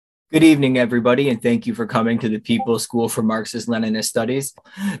Good evening, everybody, and thank you for coming to the People's School for Marxist-Leninist Studies.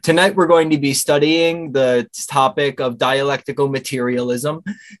 Tonight, we're going to be studying the topic of dialectical materialism.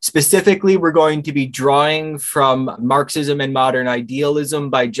 Specifically, we're going to be drawing from Marxism and Modern Idealism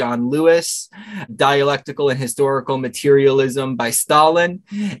by John Lewis, Dialectical and Historical Materialism by Stalin,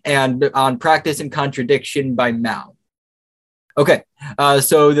 and On Practice and Contradiction by Mao. Okay,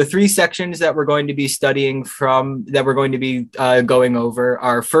 so the three sections that we're going to be studying from, that we're going to be going over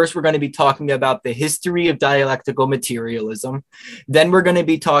are, first, we're going to be talking about the history of dialectical materialism. Then we're going to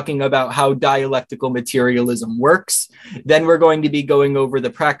be talking about how dialectical materialism works. Then we're going to be going over the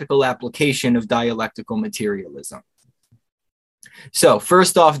practical application of dialectical materialism. So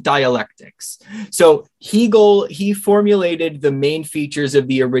first off, dialectics. So Hegel, he formulated the main features of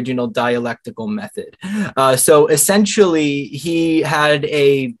the original dialectical method. So essentially, he had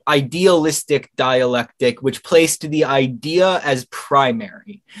a idealistic dialectic, which placed the idea as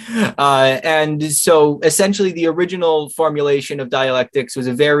primary. And so essentially, the original formulation of dialectics was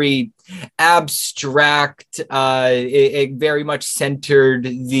a very abstract, it very much centered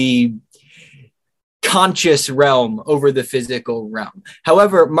the conscious realm over the physical realm.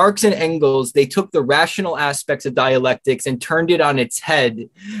 However, Marx and Engels, they took the rational aspects of dialectics and turned it on its head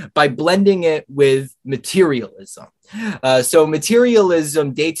by blending it with materialism. So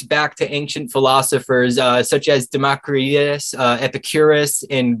materialism dates back to ancient philosophers such as Democritus, Epicurus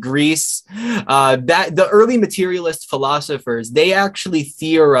in Greece. That the early materialist philosophers, they actually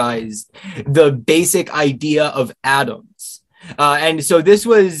theorized the basic idea of atoms. And so this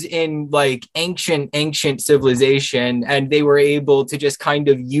was in like ancient civilization, and they were able to just kind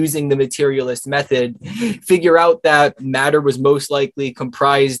of using the materialist method, figure out that matter was most likely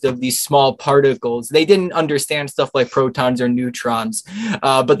comprised of these small particles. They didn't understand stuff like protons or neutrons,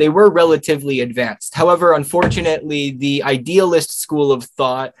 but they were relatively advanced. However, unfortunately, the idealist school of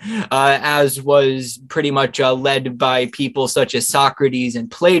thought, as was pretty much led by people such as Socrates and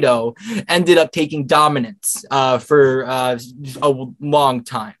Plato, ended up taking dominance for a long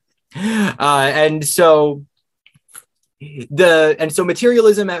time. And so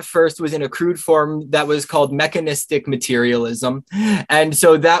materialism at first was in a crude form that was called mechanistic materialism. And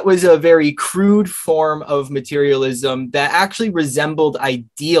so that was a very crude form of materialism that actually resembled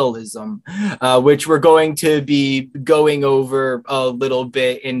idealism, which we're going to be going over a little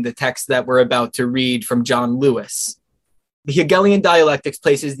bit in the text that we're about to read from John Lewis. The Hegelian dialectics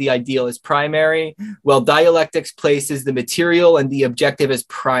places the ideal as primary, while dialectics places the material and the objective as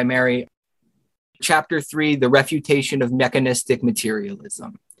primary. Chapter 3, the refutation of mechanistic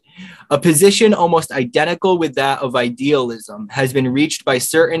materialism. A position almost identical with that of idealism has been reached by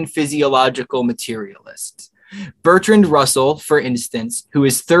certain physiological materialists. Bertrand Russell, for instance, who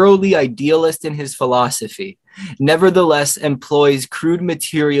is thoroughly idealist in his philosophy, nevertheless employs crude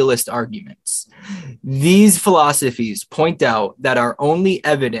materialist arguments. These philosophies point out that our only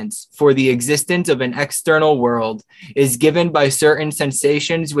evidence for the existence of an external world is given by certain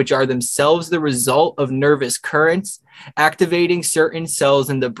sensations which are themselves the result of nervous currents activating certain cells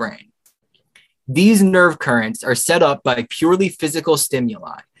in the brain. These nerve currents are set up by purely physical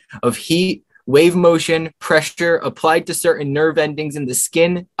stimuli of heat, wave motion, pressure applied to certain nerve endings in the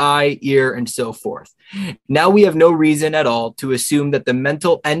skin, eye, ear, and so forth. Now we have no reason at all to assume that the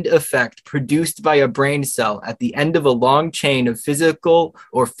mental end effect produced by a brain cell at the end of a long chain of physical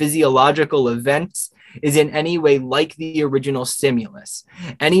or physiological events is in any way like the original stimulus,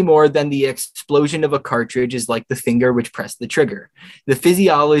 any more than the explosion of a cartridge is like the finger which pressed the trigger. The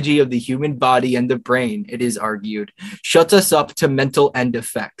physiology of the human body and the brain, it is argued, shuts us up to mental end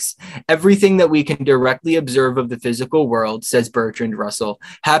effects. Everything that we can directly observe of the physical world, says Bertrand Russell,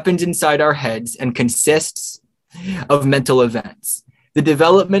 happens inside our heads and consists of mental events. The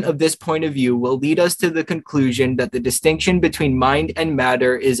development of this point of view will lead us to the conclusion that the distinction between mind and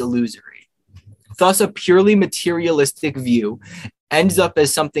matter is illusory. Thus, a purely materialistic view ends up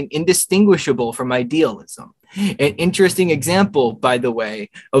as something indistinguishable from idealism. An interesting example, by the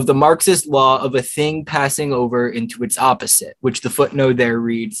way, of the Marxist law of a thing passing over into its opposite, which the footnote there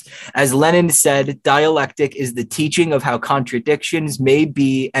reads, as Lenin said, dialectic is the teaching of how contradictions may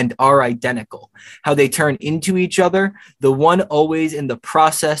be and are identical, how they turn into each other, the one always in the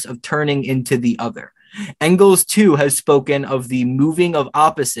process of turning into the other. Engels, too, has spoken of the moving of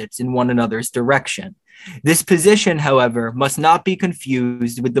opposites in one another's direction. This position, however, must not be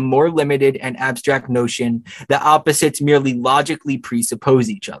confused with the more limited and abstract notion that opposites merely logically presuppose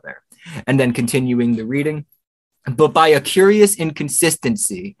each other. And then continuing the reading, but by a curious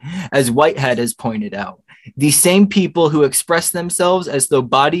inconsistency, as Whitehead has pointed out, The same people who express themselves as though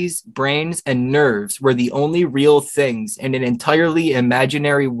bodies, brains, and nerves were the only real things in an entirely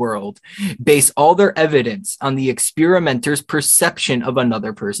imaginary world base all their evidence on the experimenter's perception of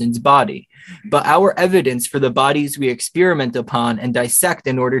another person's body. But our evidence for the bodies we experiment upon and dissect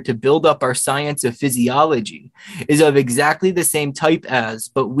in order to build up our science of physiology is of exactly the same type as,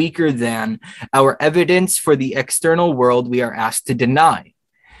 but weaker than, our evidence for the external world we are asked to deny.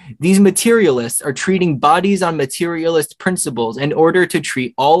 These materialists are treating bodies on materialist principles in order to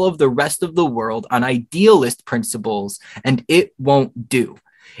treat all of the rest of the world on idealist principles, and it won't do.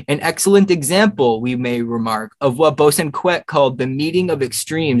 An excellent example, we may remark, of what Bosanquet called the meeting of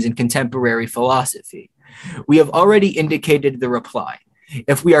extremes in contemporary philosophy. We have already indicated the reply.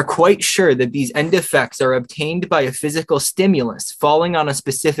 If we are quite sure that these end effects are obtained by a physical stimulus falling on a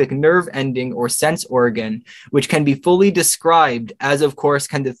specific nerve ending or sense organ, which can be fully described, as of course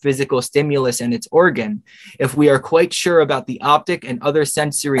can the physical stimulus and its organ, if we are quite sure about the optic and other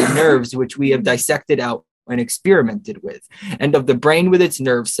sensory nerves which we have dissected out and experimented with, and of the brain with its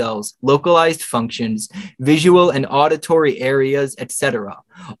nerve cells, localized functions, visual and auditory areas, etc.,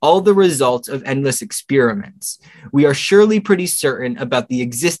 all the results of endless experiments, we are surely pretty certain about the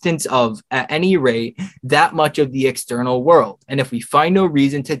existence of, at any rate, that much of the external world. And if we find no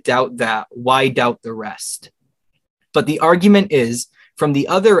reason to doubt that, why doubt the rest? But the argument is, from the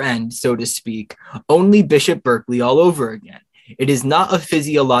other end, so to speak, only Bishop Berkeley all over again. It is not a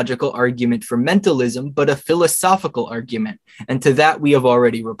physiological argument for mentalism, but a philosophical argument, and to that we have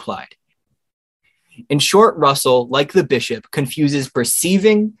already replied. In short, Russell, like the bishop, confuses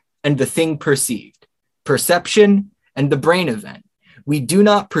perceiving and the thing perceived, perception and the brain event. We do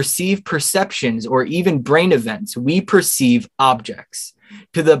not perceive perceptions or even brain events, we perceive objects.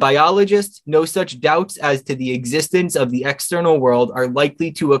 To the biologist, no such doubts as to the existence of the external world are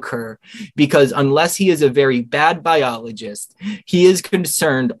likely to occur because unless he is a very bad biologist, he is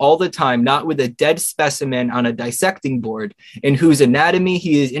concerned all the time not with a dead specimen on a dissecting board in whose anatomy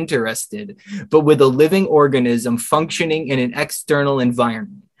he is interested, but with a living organism functioning in an external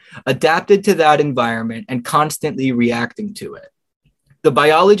environment, adapted to that environment and constantly reacting to it. The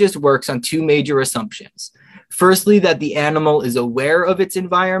biologist works on two major assumptions. Firstly, that the animal is aware of its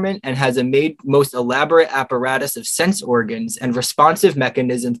environment and has a most elaborate apparatus of sense organs and responsive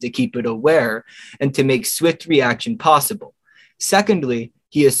mechanisms to keep it aware and to make swift reaction possible. Secondly,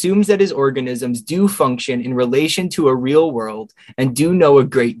 he assumes that his organisms do function in relation to a real world and do know a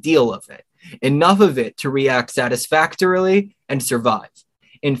great deal of it, enough of it to react satisfactorily and survive.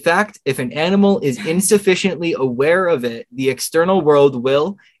 In fact, if an animal is insufficiently aware of it, the external world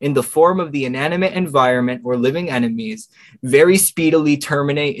will, in the form of the inanimate environment or living enemies, very speedily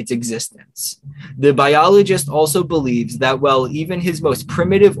terminate its existence. The biologist also believes that while even his most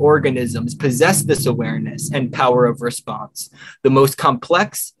primitive organisms possess this awareness and power of response, the most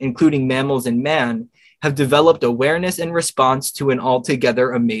complex, including mammals and man, have developed awareness and response to an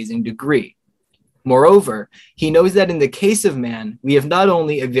altogether amazing degree. Moreover, he knows that in the case of man, we have not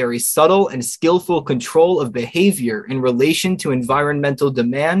only a very subtle and skillful control of behavior in relation to environmental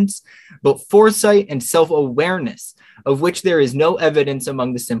demands, but foresight and self-awareness, of which there is no evidence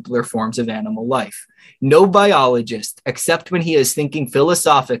among the simpler forms of animal life. No biologist, except when he is thinking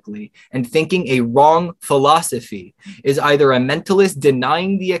philosophically and thinking a wrong philosophy, is either a mentalist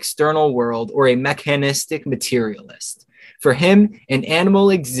denying the external world or a mechanistic materialist. For him, an animal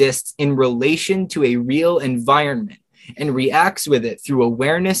exists in relation to a real environment and reacts with it through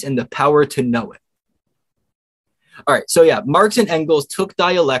awareness and the power to know it. All right, so yeah, Marx and Engels took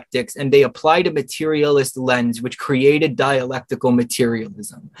dialectics and they applied a materialist lens, which created dialectical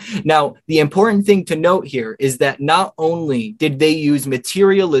materialism. Now, the important thing to note here is that not only did they use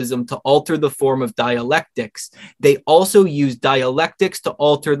materialism to alter the form of dialectics, they also used dialectics to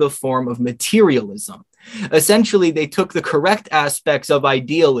alter the form of materialism. Essentially, they took the correct aspects of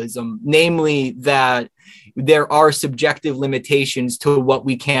idealism, namely that there are subjective limitations to what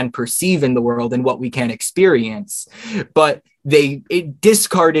we can perceive in the world and what we can experience, but it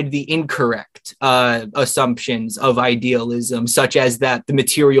discarded the incorrect assumptions of idealism, such as that the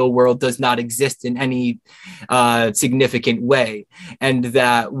material world does not exist in any significant way, and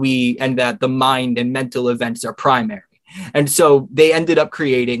that the mind and mental events are primary. And so they ended up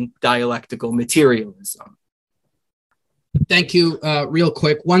creating dialectical materialism. Thank you. Real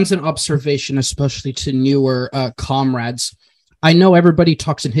quick, one's an observation, especially to newer comrades. I know everybody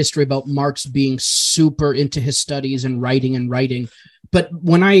talks in history about Marx being super into his studies and writing, but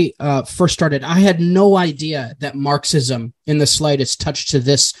when I first started, I had no idea that Marxism in the slightest touched to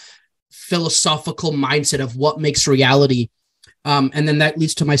this philosophical mindset of what makes reality. And then that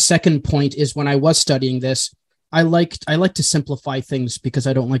leads to my second point is when I was studying this, I like to simplify things because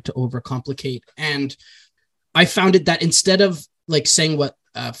I don't like to overcomplicate. And I found it that instead of like saying what,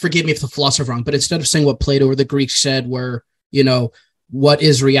 forgive me if the philosopher wrong, but instead of saying what Plato or the Greeks said, where, what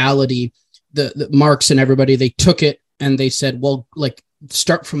is reality, the Marx and everybody, they took it and they said, well, like,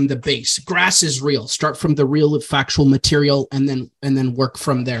 start from the base. Grass is real. Start from the real factual material and then work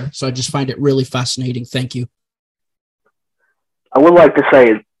from there. So I just find it really fascinating. Thank you. I would like to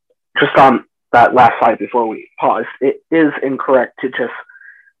say, just on that last slide before we pause, it is incorrect to just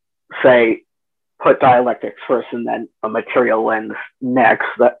say, put dialectics first and then a material lens next.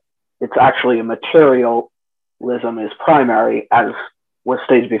 That it's actually a materialism is primary, as was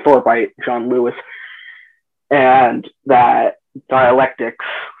stated before by John Lewis, and that dialectics,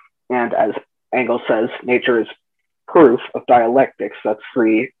 and as Engels says, nature is proof of dialectics. That's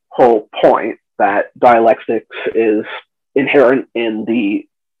the whole point, that dialectics is inherent in the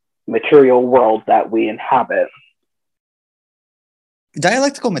material world that we inhabit.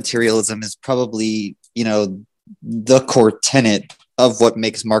 Dialectical materialism is probably, the core tenet of what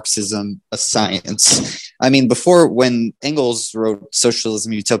makes Marxism a science. I mean, before, when Engels wrote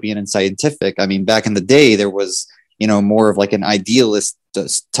Socialism, Utopian, and Scientific, I mean, back in the day, there was, more of like an idealist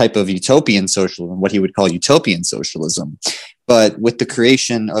type of utopian socialism, what he would call utopian socialism. But with the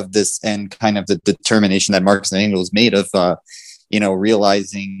creation of this and kind of the determination that Marx and Engels made of,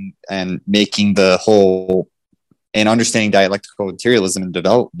 realizing and making the whole and understanding dialectical materialism and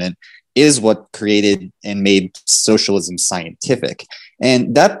development is what created and made socialism scientific.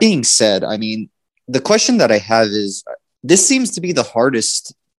 And that being said, I mean, the question that I have is, this seems to be the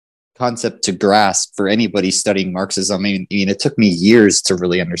hardest concept to grasp for anybody studying Marxism. I mean, it took me years to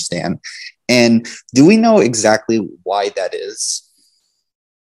really understand. And do we know exactly why that is?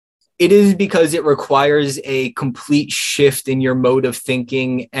 It is because it requires a complete shift in your mode of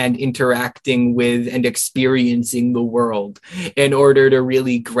thinking and interacting with and experiencing the world in order to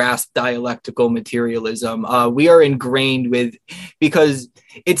really grasp dialectical materialism. We are ingrained with, because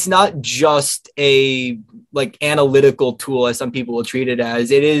it's not just a analytical tool, as some people will treat it as.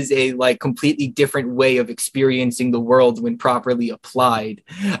 It is a completely different way of experiencing the world when properly applied,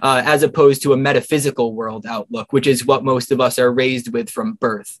 as opposed to a metaphysical world outlook, which is what most of us are raised with from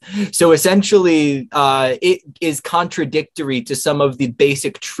birth. So essentially, it is contradictory to some of the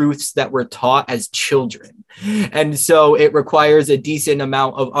basic truths that we're taught as children. And so it requires a decent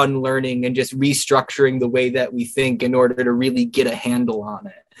amount of unlearning and just restructuring the way that we think in order to really get a handle on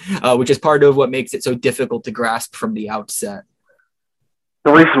it, which is part of what makes it so difficult to grasp from the outset.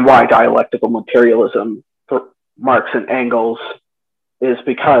 The reason why dialectical materialism for Marx and Engels is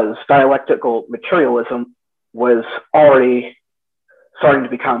because dialectical materialism was already starting to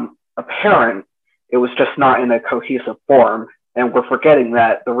become apparent. It was just not in a cohesive form. And we're forgetting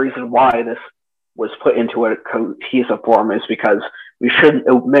that the reason why this was put into a cohesive form is because we shouldn't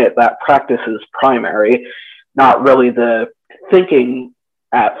omit that practice is primary, not really the thinking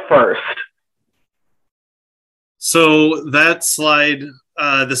at first. So that slide,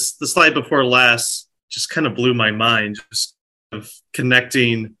 the slide before last, just kind of blew my mind, just of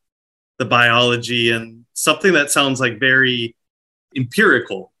connecting the biology and something that sounds like very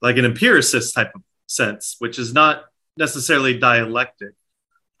empirical, like an empiricist type of sense, which is not necessarily dialectic.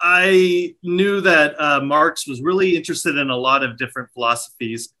 I knew that Marx was really interested in a lot of different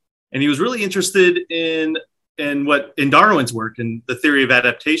philosophies, and he was really interested in Darwin's work and the theory of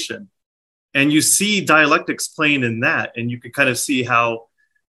adaptation. And you see dialectics playing in that, and you can kind of see how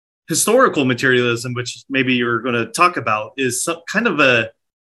historical materialism, which maybe you're going to talk about, is some kind of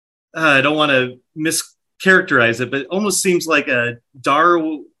I don't want to mischaracterize it, but it almost seems like a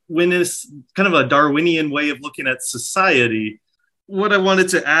Darwinist, kind of a Darwinian way of looking at society. What I wanted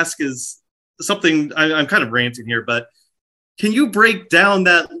to ask is something, I'm kind of ranting here, but can you break down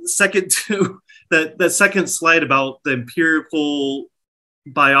that second that second slide about the empirical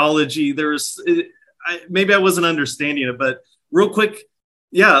biology? Maybe I wasn't understanding it, but real quick,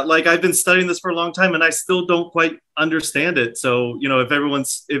 yeah, I've been studying this for a long time and I still don't quite understand it. So, if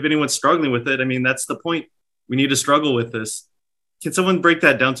anyone's struggling with it, I mean, that's the point. We need to struggle with this. Can someone break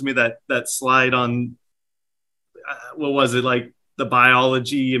that down to me, that slide on, what was it, the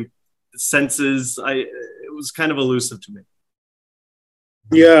biology and senses? It was kind of elusive to me.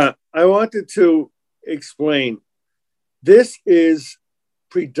 Yeah, I wanted to explain. This is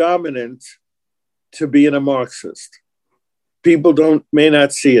predominant to being a Marxist. People may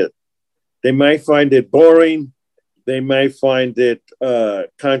not see it. They might find it boring. They may find it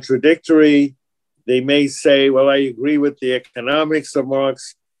contradictory. They may say, well, I agree with the economics of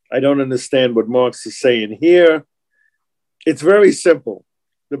Marx. I don't understand what Marx is saying here. It's very simple.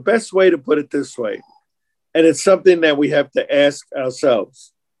 The best way to put it this way, and it's something that we have to ask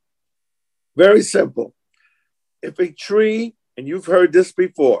ourselves. Very simple. If a tree, and you've heard this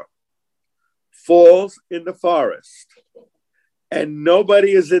before, falls in the forest, and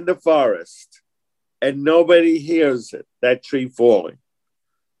nobody is in the forest, and nobody hears it, that tree falling,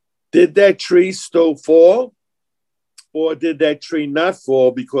 did that tree still fall? Or did that tree not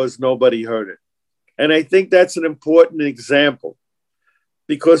fall because nobody heard it? And I think that's an important example,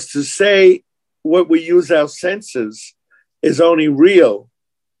 because to say what we use our senses is only real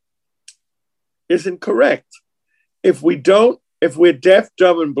isn't correct. If we're deaf,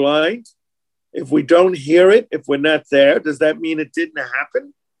 dumb, and blind, if we don't hear it, if we're not there, does that mean it didn't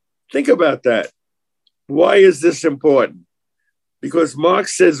happen? Think about that. Why is this important? Because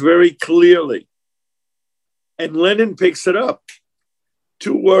Marx says very clearly, and Lenin picks it up,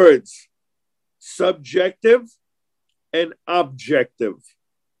 2 words, subjective and objective.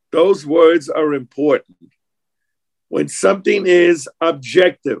 Those words are important. When something is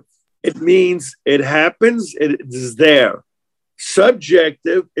objective, it means it happens, it is there.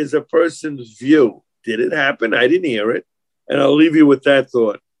 Subjective is a person's view. Did it happen? I didn't hear it. And I'll leave you with that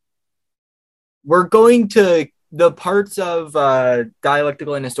thought. We're going to the parts of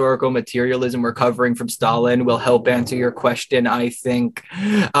dialectical and historical materialism we're covering from Stalin will help answer your question, I think.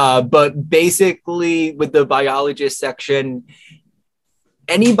 But basically, with the biologist section,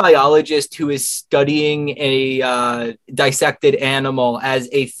 any biologist who is studying a dissected animal as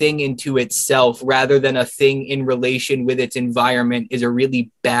a thing into itself rather than a thing in relation with its environment is a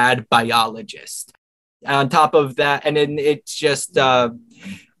really bad biologist. On top of that, and then it's just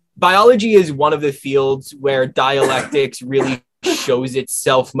biology is one of the fields where dialectics really shows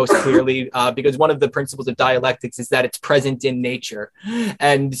itself most clearly, because one of the principles of dialectics is that it's present in nature.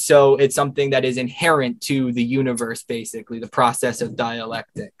 And so it's something that is inherent to the universe, basically, the process of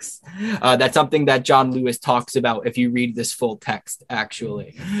dialectics. That's something that John Lewis talks about if you read this full text,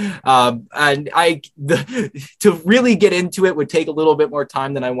 actually. To really get into it would take a little bit more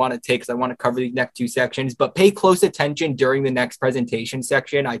time than I want to take, because I want to cover the next 2 sections, but pay close attention during the next presentation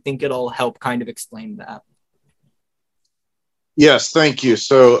section. I think it'll help kind of explain that. Yes, thank you.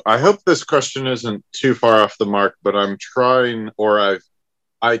 So I hope this question isn't too far off the mark, but I'm trying, or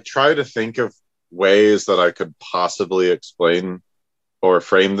I try to think of ways that I could possibly explain or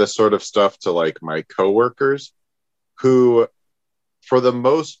frame this sort of stuff to like my coworkers, who for the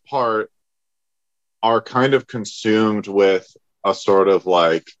most part are kind of consumed with a sort of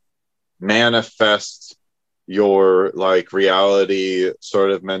like manifest your like reality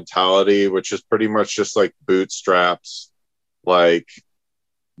sort of mentality, which is pretty much just like bootstraps, like,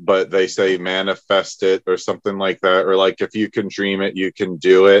 but they say manifest it or something like that, or like if you can dream it, you can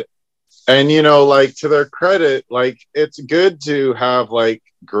do it. And you know, like, to their credit, like, it's good to have like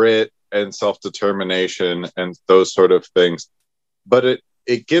grit and self-determination and those sort of things, but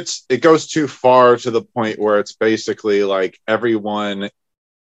it goes too far to the point where it's basically like everyone,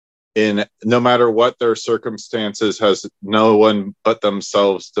 in no matter what their circumstances, has no one but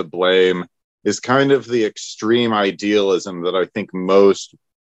themselves to blame, is kind of the extreme idealism that I think most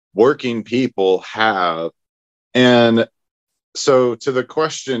working people have. And so to the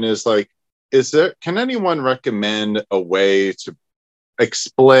question is like, can anyone recommend a way to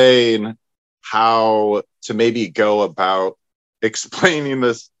explain how to maybe go about explaining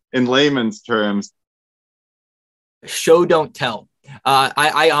this in layman's terms? Show, don't tell.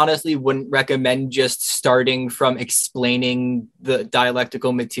 I honestly wouldn't recommend just starting from explaining the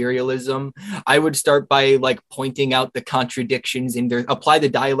dialectical materialism. I would start by like pointing out the contradictions in there, apply the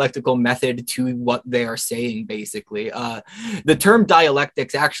dialectical method to what they are saying, basically. The term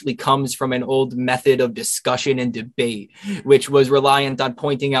dialectics actually comes from an old method of discussion and debate, which was reliant on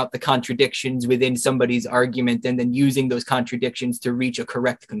pointing out the contradictions within somebody's argument and then using those contradictions to reach a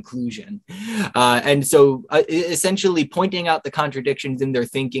correct conclusion. And so essentially pointing out the contradictions in their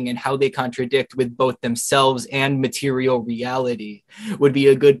thinking and how they contradict with both themselves and material reality would be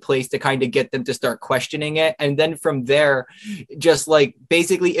a good place to kind of get them to start questioning it. And then from there, just like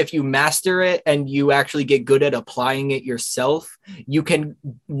basically if you master it and you actually get good at applying it yourself, you can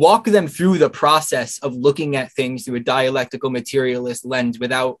walk them through the process of looking at things through a dialectical materialist lens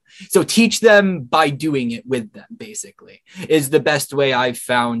so teach them by doing it with them, basically, is the best way I've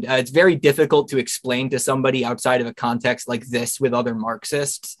found. It's very difficult to explain to somebody outside of a context like this with other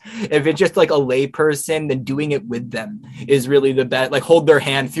Marxists. If it's just like a lay person, then doing it with them is really the best, like hold their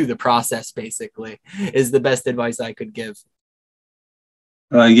hand through the process, basically, is the best advice I could give.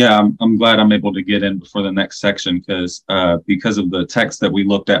 Yeah, I'm glad I'm able to get in before the next section because of the text that we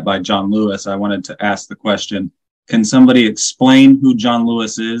looked at by John Lewis, I wanted to ask the question, Can somebody explain who John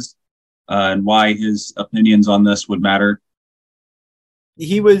Lewis is and why his opinions on this would matter?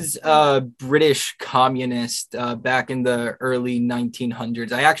 He was a British communist back in the early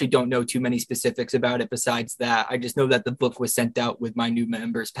 1900s. I actually don't know too many specifics about it besides that. I just know that the book was sent out with my new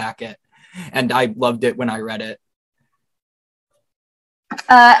members packet, and I loved it when I read it.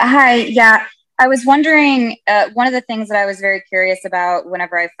 Hi, yeah. I was wondering, one of the things that I was very curious about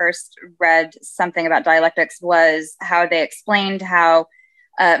whenever I first read something about dialectics was how they explained how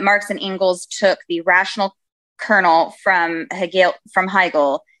Marx and Engels took the rational kernel from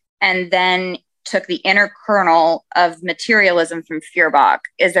Hegel, and then took the inner kernel of materialism from Feuerbach.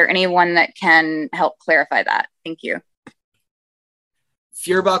 Is there anyone that can help clarify that? Thank you.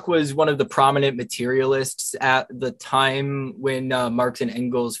 Feuerbach was one of the prominent materialists at the time when Marx and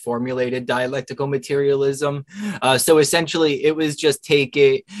Engels formulated dialectical materialism. So essentially, it was just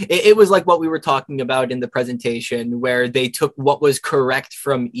it was like what we were talking about in the presentation, where they took what was correct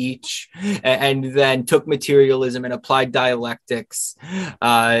from each and then took materialism and applied dialectics.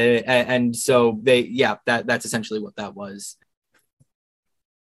 And so that's essentially what that was.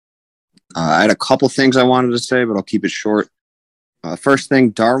 I had a couple things I wanted to say, but I'll keep it short. First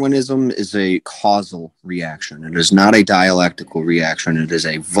thing, Darwinism is a causal reaction. It is not a dialectical reaction. It is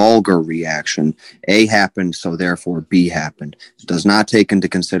a vulgar reaction. A happened, so therefore B happened. It does not take into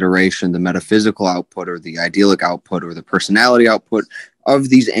consideration the metaphysical output or the idyllic output or the personality output of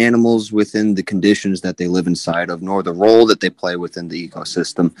these animals within the conditions that they live inside of, nor the role that they play within the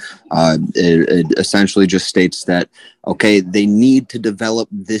ecosystem. It essentially just states that, okay, they need to develop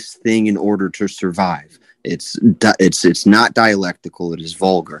this thing in order to survive. It's not dialectical. It is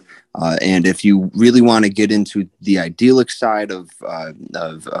vulgar. And if you really want to get into the idyllic side of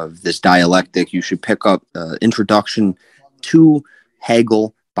this dialectic, you should pick up Introduction to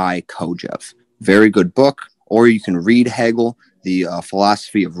Hegel by Kojev. Very good book. Or you can read Hegel. The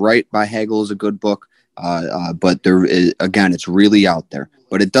Philosophy of Right by Hegel is a good book. But there is, again, it's really out there.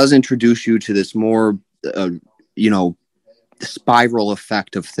 But it does introduce you to this more, spiral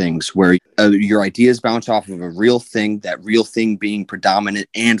effect of things where your ideas bounce off of a real thing, that real thing being predominant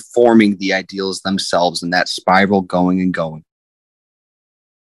and forming the ideals themselves, and that spiral going and going.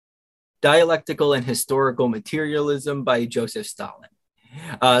 Dialectical and Historical Materialism by Joseph Stalin.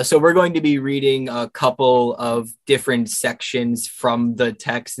 So we're going to be reading a couple of different sections from the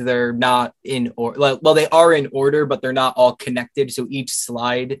text. They're not in order. Well, they are in order, but they're not all connected. So each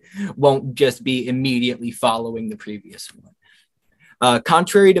slide won't just be immediately following the previous one.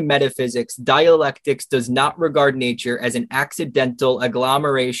 Contrary to metaphysics, dialectics does not regard nature as an accidental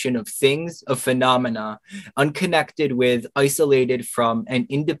agglomeration of things, of phenomena, unconnected with, isolated from, and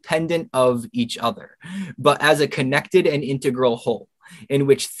independent of each other, but as a connected and integral whole, in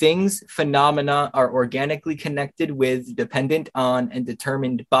which things, phenomena are organically connected with, dependent on, and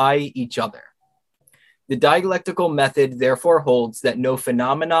determined by each other. The dialectical method therefore holds that no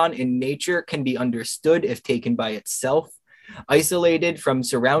phenomenon in nature can be understood if taken by itself, isolated from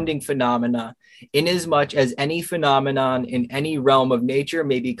surrounding phenomena, inasmuch as any phenomenon in any realm of nature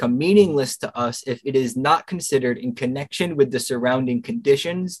may become meaningless to us if it is not considered in connection with the surrounding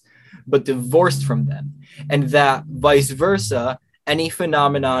conditions, but divorced from them, and that, vice versa, any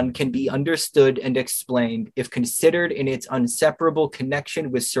phenomenon can be understood and explained if considered in its inseparable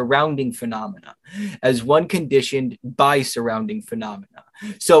connection with surrounding phenomena, as one conditioned by surrounding phenomena.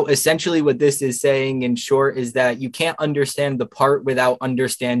 So essentially what this is saying in short is that you can't understand the part without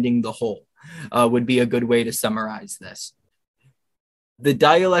understanding the whole, would be a good way to summarize this. The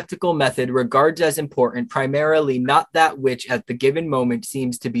dialectical method regards as important primarily not that which at the given moment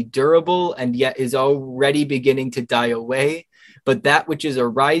seems to be durable and yet is already beginning to die away, but that which is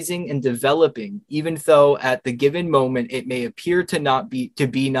arising and developing, even though at the given moment it may appear to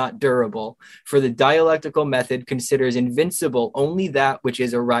be not durable, for the dialectical method considers invincible only that which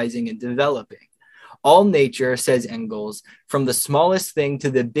is arising and developing. All nature, says Engels, from the smallest thing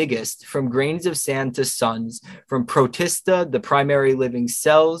to the biggest, from grains of sand to suns, from protista, the primary living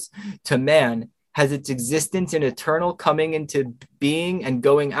cells, to man, has its existence in eternal coming into being and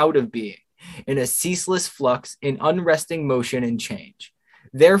going out of being, in a ceaseless flux, in unresting motion and change.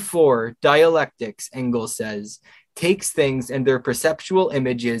 Therefore, dialectics, Engels says, takes things and their perceptual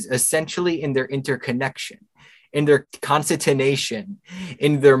images essentially in their interconnection, in their concatenation,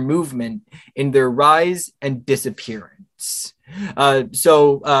 in their movement, in their rise and disappearance.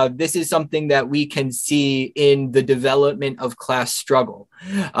 This is something that we can see in the development of class struggle.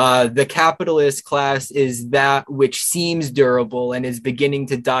 The capitalist class is that which seems durable and is beginning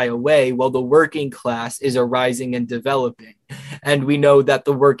to die away, while the working class is arising and developing. And we know that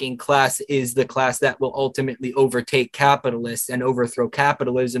the working class is the class that will ultimately overtake capitalists and overthrow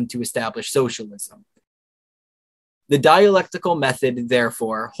capitalism to establish socialism. The dialectical method,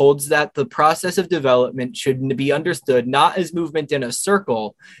 therefore, holds that the process of development should be understood not as movement in a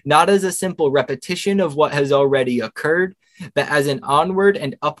circle, not as a simple repetition of what has already occurred, but as an onward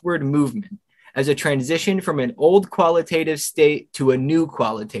and upward movement, as a transition from an old qualitative state to a new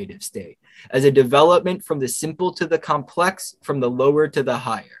qualitative state, as a development from the simple to the complex, from the lower to the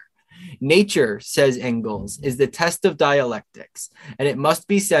higher. Nature, says Engels, is the test of dialectics, and it must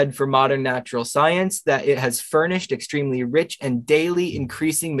be said for modern natural science that it has furnished extremely rich and daily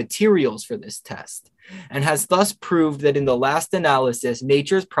increasing materials for this test, and has thus proved that in the last analysis,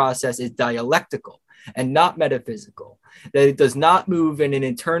 nature's process is dialectical and not metaphysical, that it does not move in an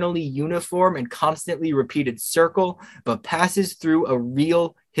internally uniform and constantly repeated circle, but passes through a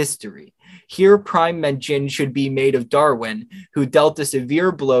real history. Here, prime mention should be made of Darwin, who dealt a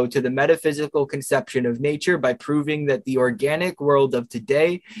severe blow to the metaphysical conception of nature by proving that the organic world of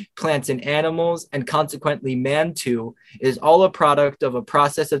today, plants and animals, and consequently man too, is all a product of a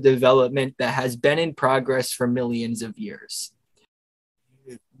process of development that has been in progress for millions of years.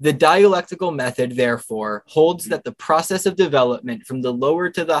 The dialectical method, therefore, holds that the process of development from the lower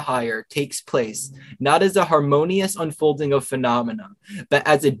to the higher takes place not as a harmonious unfolding of phenomena, but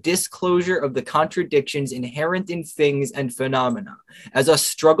as a disclosure of the contradictions inherent in things and phenomena, as a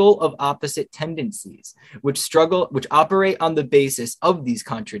struggle of opposite tendencies, which operate on the basis of these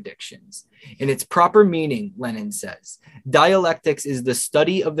contradictions. In its proper meaning, Lenin says, dialectics is the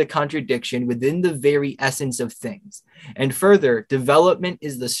study of the contradiction within the very essence of things. And further, development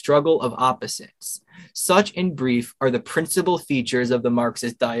is the struggle of opposites. Such, in brief, are the principal features of the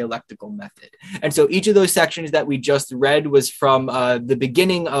Marxist dialectical method. And so each of those sections that we just read was from the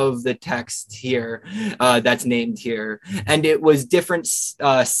beginning of the text here that's named here. And it was different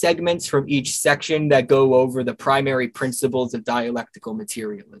segments from each section that go over the primary principles of dialectical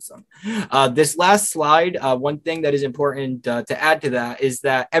materialism. This last slide, one thing that is important to add to that is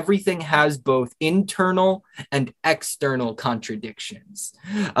that everything has both internal and external contradictions.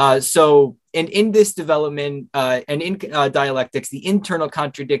 And in this development and in dialectics, the internal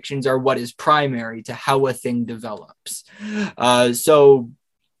contradictions are what is primary to how a thing develops.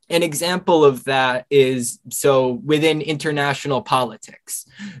 An example of that is, within international politics,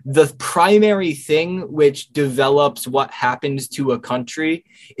 the primary thing which develops what happens to a country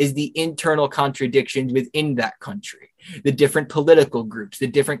is the internal contradictions within that country. The different political groups, the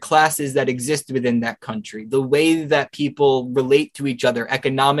different classes that exist within that country, the way that people relate to each other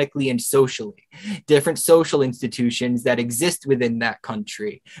economically and socially, different social institutions that exist within that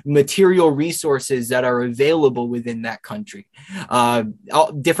country, material resources that are available within that country,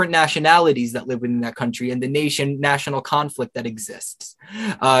 different nationalities that live within that country, and the national conflict that exists.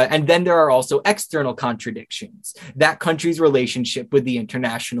 And then there are also external contradictions, that country's relationship with the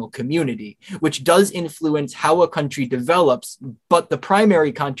international community, which does influence how a country develops, but the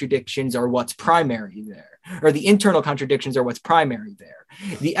primary contradictions are what's primary there, or the internal contradictions are what's primary there.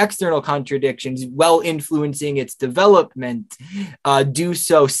 The external contradictions, while influencing its development, do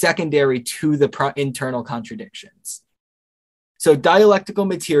so secondary to the internal contradictions. So dialectical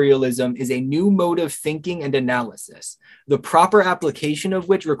materialism is a new mode of thinking and analysis, the proper application of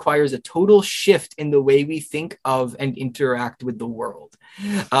which requires a total shift in the way we think of and interact with the world.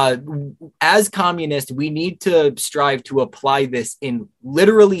 As communists, we need to strive to apply this in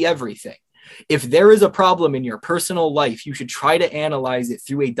literally everything. If there is a problem in your personal life, you should try to analyze it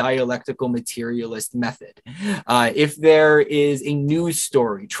through a dialectical materialist method. If there is a news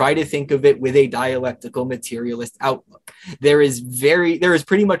story, try to think of it with a dialectical materialist outlook. There is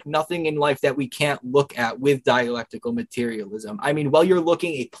pretty much nothing in life that we can't look at with dialectical materialism. I mean, while you're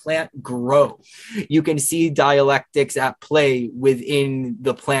looking a plant grow, you can see dialectics at play within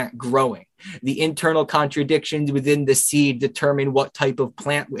the plant growing. The internal contradictions within the seed determine what type of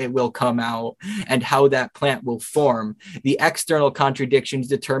plant it will come out and how that plant will form. The external contradictions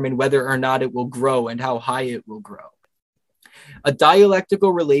determine whether or not it will grow and how high it will grow. A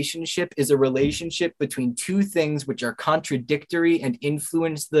dialectical relationship is a relationship between two things which are contradictory and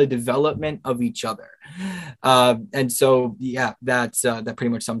influence the development of each other. That pretty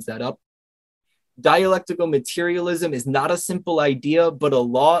much sums that up. Dialectical materialism is not a simple idea, but a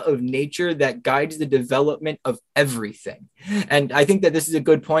law of nature that guides the development of everything. And I think that this is a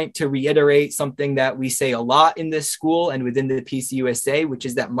good point to reiterate something that we say a lot in this school and within the PCUSA, which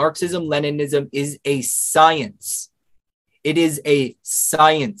is that Marxism-Leninism is a science. It is a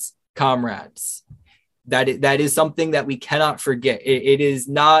science, comrades. That is something that we cannot forget. It is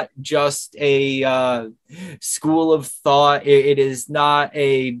not just a school of thought. It is not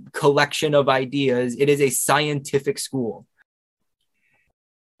a collection of ideas. It is a scientific school.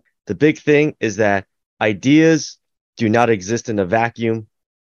 The big thing is that ideas do not exist in a vacuum.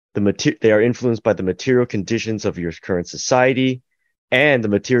 They are influenced by the material conditions of your current society, and the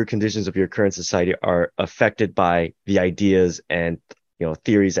material conditions of your current society are affected by the ideas and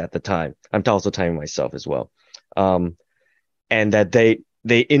theories at the time. I'm also timing myself as well. And that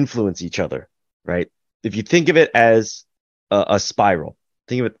they influence each other, right? If you think of it as a spiral,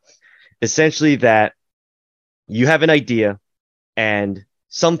 think of it essentially that you have an idea and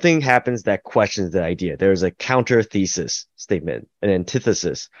something happens that questions the idea. There's a counter thesis statement, an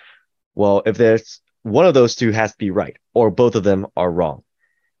antithesis. Well, if there's one of those two has to be right, or both of them are wrong.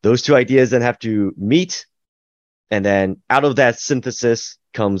 Those two ideas then have to meet. And then out of that synthesis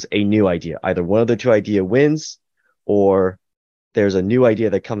comes a new idea. Either one of the two idea wins, or there's a new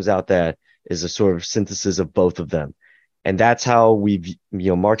idea that comes out that is a sort of synthesis of both of them. And that's how we,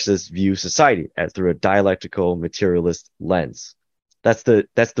 Marxists view society, as through a dialectical materialist lens. That's the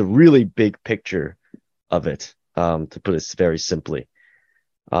really big picture of it, to put it very simply.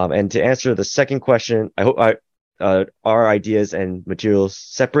 And to answer the second question, I hope are ideas and materials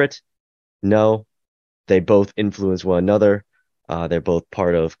separate? No. They both influence one another. They're both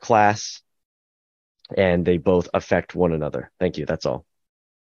part of class, and they both affect one another. Thank you. That's all.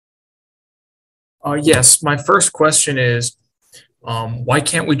 Yes. My first question is, why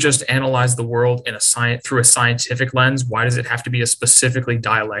can't we just analyze the world through a scientific lens? Why does it have to be a specifically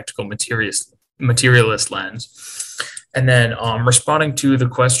dialectical materialist lens? And then responding to the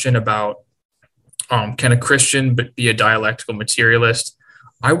question about can a Christian be a dialectical materialist?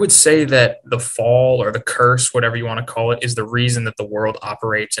 I would say that the fall or the curse, whatever you want to call it, is the reason that the world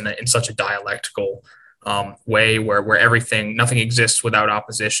operates in such a dialectical way where nothing exists without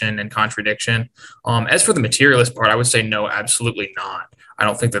opposition and contradiction. As for the materialist part, I would say no, absolutely not. I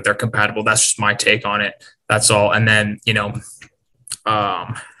don't think that they're compatible. That's just my take on it. That's all. And then,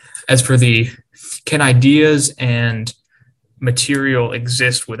 as for can ideas and material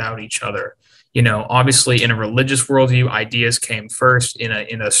exist without each other? Obviously in a religious worldview, ideas came first.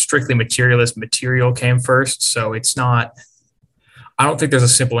 In a strictly materialist, material came first. So I don't think there's a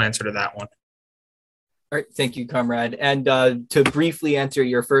simple answer to that one. All right, thank you, comrade. And to briefly answer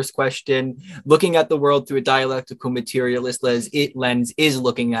your first question, looking at the world through a dialectical materialist lens is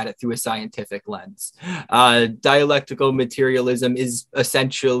looking at it through a scientific lens. Dialectical materialism is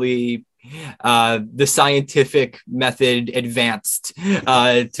essentially the scientific method advanced,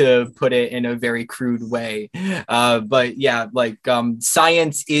 to put it in a very crude way. But yeah,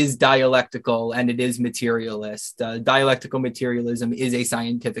 science is dialectical and it is materialist. Dialectical materialism is a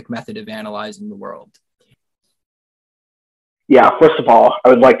scientific method of analyzing the world. Yeah, first of all, I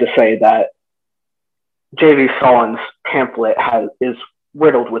would like to say that J.V. Stalin's pamphlet is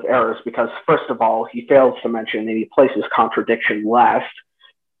riddled with errors because, first of all, he fails to mention and he places contradiction last.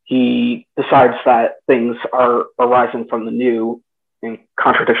 He decides that things are arising from the new in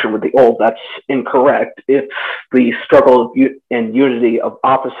contradiction with the old. That's incorrect. It's the struggle and unity of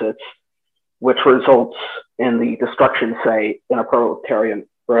opposites which results in the destruction, say, in a proletarian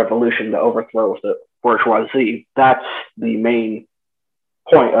revolution, the overthrow of the bourgeoisie. That's the main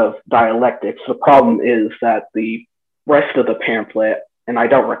point of dialectics. The problem is that the rest of the pamphlet, and I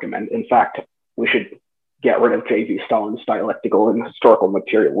don't recommend, in fact, we should get rid of J.V. Stalin's dialectical and historical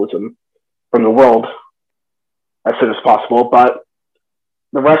materialism from the world as soon as possible, but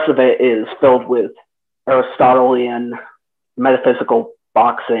the rest of it is filled with Aristotelian metaphysical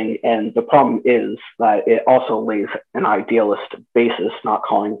boxing, and the problem is that it also lays an idealist basis, not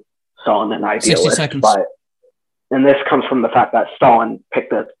calling Stalin an idealist. And this comes from the fact that Stalin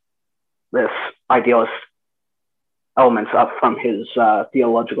picked this idealist elements up from his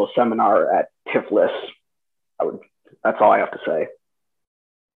theological seminar at Tiflis. That's all I have to say.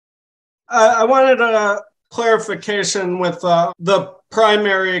 I wanted a clarification with the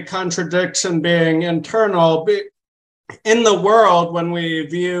primary contradiction being internal. In the world, when we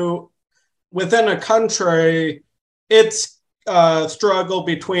view within a country, its struggle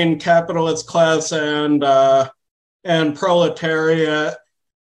between capitalist class and proletariat,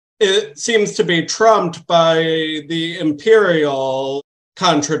 it seems to be trumped by the imperial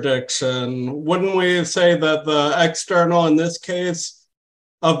contradiction. Wouldn't we say that the external, in this case,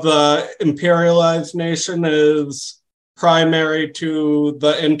 of the imperialized nation is primary to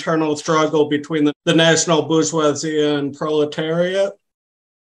the internal struggle between the national bourgeoisie and proletariat?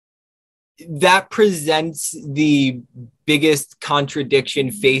 That presents the biggest contradiction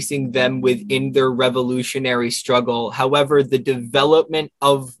facing them within their revolutionary struggle. However, the development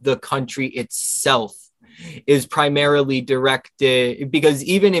of the country itself is primarily directed, because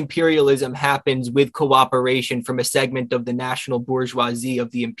even imperialism happens with cooperation from a segment of the national bourgeoisie of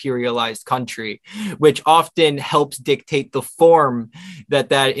the imperialized country, which often helps dictate the form that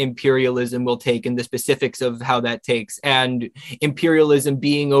that imperialism will take and the specifics of how that takes. And imperialism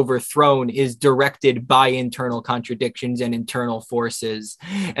being overthrown is directed by internal contradictions and internal forces.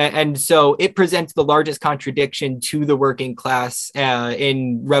 And so it presents the largest contradiction to the working class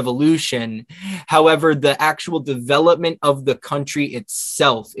in revolution. However, the actual development of the country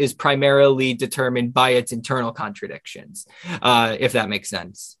itself is primarily determined by its internal contradictions, if that makes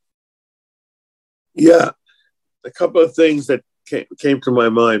sense. Yeah, a couple of things that came to my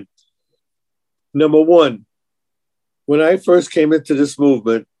mind. Number one, when I first came into this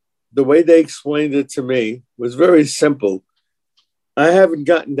movement, the way they explained it to me was very simple. I haven't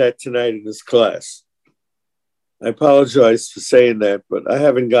gotten that tonight in this class. I apologize for saying that, but I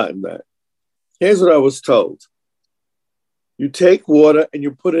haven't gotten that. Here's what I was told. You take water and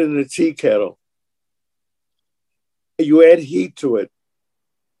you put it in a tea kettle. You add heat to it.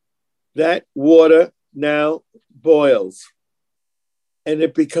 That water now boils and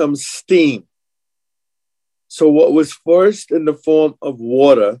it becomes steam. So what was first in the form of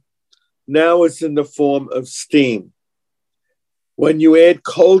water, now it's in the form of steam. When you add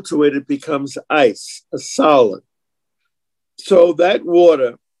cold to it, it becomes ice, a solid. So that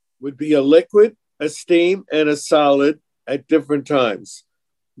water would be a liquid, a steam, and a solid at different times.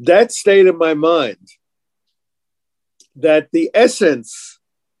 That stayed in my mind, that the essence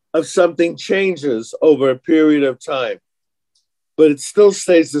of something changes over a period of time, but it still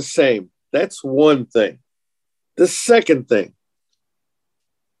stays the same. That's one thing. The second thing,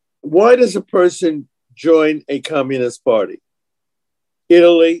 why does a person join a communist party?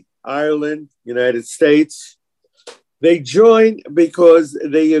 Italy, Ireland, United States, they join because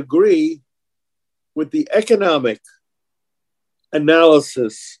they agree with the economic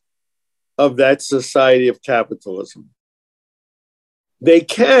analysis of that society of capitalism. They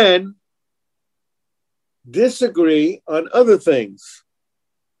can disagree on other things.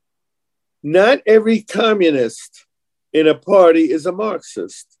 Not every communist in a party is a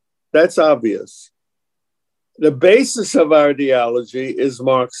Marxist. That's obvious. The basis of our ideology is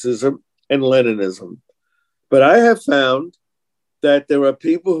Marxism and Leninism. But I have found that there are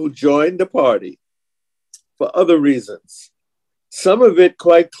people who join the party for other reasons. Some of it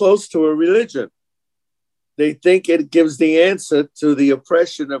quite close to a religion. They think it gives the answer to the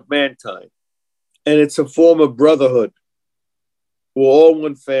oppression of mankind. And it's a form of brotherhood. We're all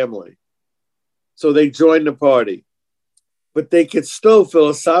one family. So they join the party. But they could still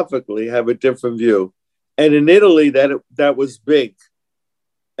philosophically have a different view. And in Italy, that was big.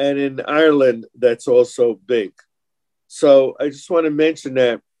 And in Ireland, that's also big. So I just want to mention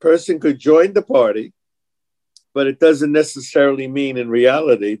that person could join the party, but it doesn't necessarily mean in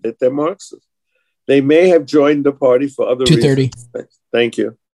reality that they're Marxist. They may have joined the party for other reasons. Thank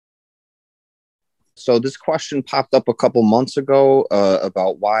you. So this question popped up a couple months ago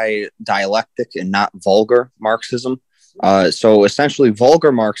about why dialectic and not vulgar Marxism. So essentially,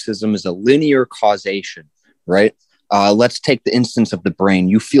 vulgar Marxism is a linear causation, right? Let's take the instance of the brain.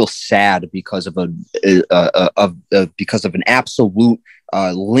 You feel sad because of because of an absolute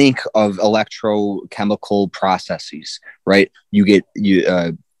link of electrochemical processes, right? You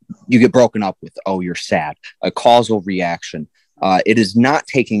get broken up with. Oh, you're sad. A causal reaction. It is not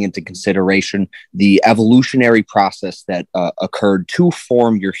taking into consideration the evolutionary process that occurred to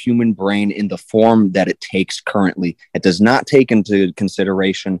form your human brain in the form that it takes currently. It does not take into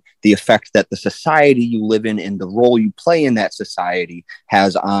consideration the effect that the society you live in and the role you play in that society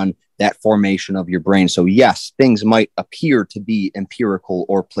has on that formation of your brain. So yes, things might appear to be empirical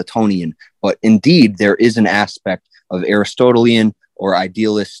or Platonian, but indeed there is an aspect of Aristotelian or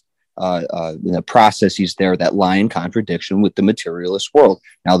idealist processes there that lie in contradiction with the materialist world.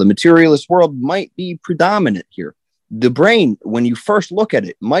 Now, the materialist world might be predominant here. The brain, when you first look at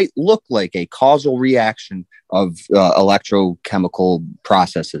it, might look like a causal reaction of electrochemical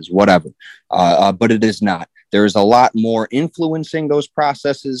processes, whatever, but it is not. There is a lot more influencing those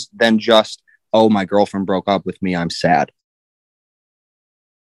processes than just, oh, my girlfriend broke up with me, I'm sad.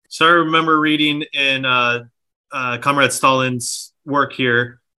 So I remember reading in Comrade Stalin's work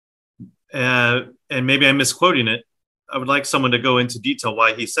here, and maybe I'm misquoting it. I would like someone to go into detail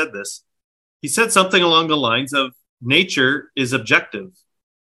why he said this. He said something along the lines of nature is objective.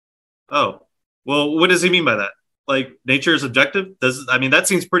 Oh, well, what does he mean by that? Like, nature is objective? That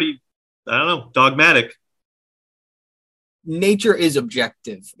seems pretty, I don't know, dogmatic. Nature is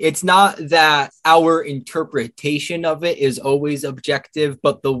objective. It's not that our interpretation of it is always objective,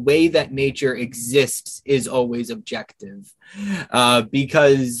 but the way that nature exists is always objective.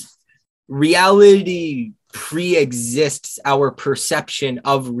 Because reality pre-exists our perception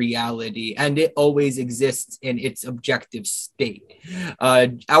of reality, and it always exists in its objective state.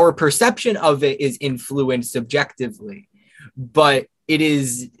 Our perception of it is influenced subjectively, but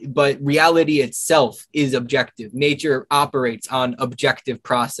reality itself is objective. Nature operates on objective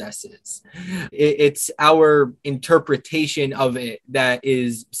processes. It's our interpretation of it that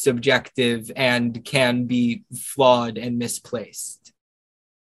is subjective and can be flawed and misplaced.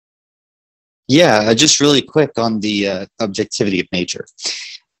 Yeah, just really quick on the objectivity of nature.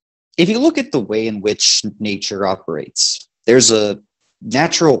 If you look at the way in which nature operates, there's a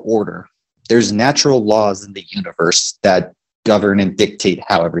natural order. There's natural laws in the universe that govern and dictate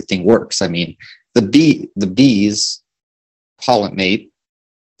how everything works. I mean, the bees pollinate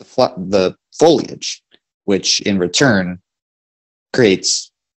the foliage, which in return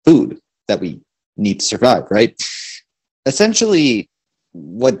creates food that we need to survive, right? Essentially,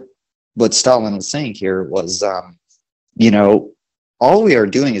 what Stalin was saying here was, all we are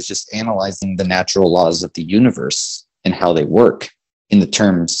doing is just analyzing the natural laws of the universe and how they work in the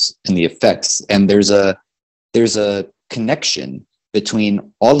terms and the effects. And there's a connection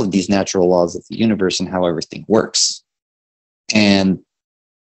between all of these natural laws of the universe and how everything works. And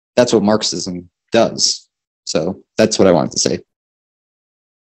that's what Marxism does. So that's what I wanted to say.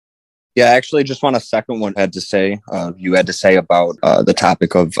 Yeah, I actually just want to second what you had to say about the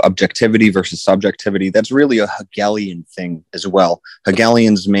topic of objectivity versus subjectivity. That's really a Hegelian thing as well.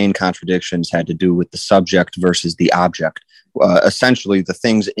 Hegelian's main contradictions had to do with the subject versus the object. Essentially, the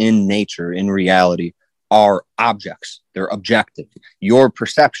things in nature, in reality, are objects. They're objective. Your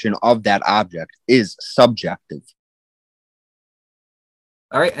perception of that object is subjective.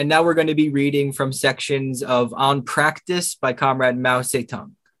 All right, and now we're going to be reading from sections of On Practice by Comrade Mao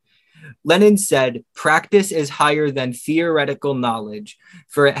Zedong. Lenin said, "Practice is higher than theoretical knowledge,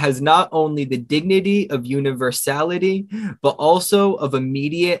 for it has not only the dignity of universality, but also of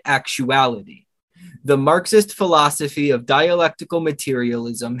immediate actuality. The Marxist philosophy of dialectical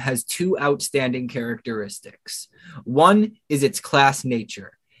materialism has two outstanding characteristics. One is its class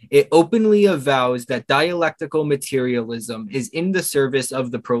nature. It openly avows that dialectical materialism is in the service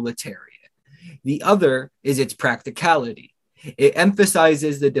of the proletariat. The other is its practicality. It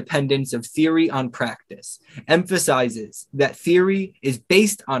emphasizes the dependence of theory on practice, emphasizes that theory is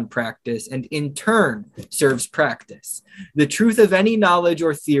based on practice and in turn serves practice. The truth of any knowledge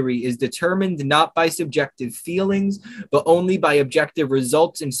or theory is determined not by subjective feelings, but only by objective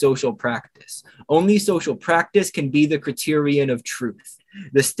results in social practice. Only social practice can be the criterion of truth.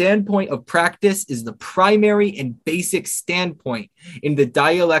 The standpoint of practice is the primary and basic standpoint in the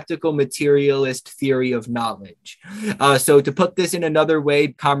dialectical materialist theory of knowledge." So to put this in another way,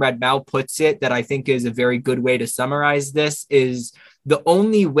 Comrade Mao puts it, that I think is a very good way to summarize this, is the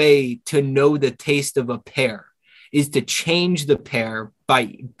only way to know the taste of a pear is to change the pear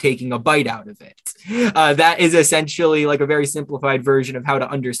by taking a bite out of it. That is essentially like a very simplified version of how to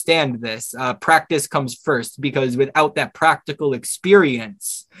understand this. Practice comes first, because without that practical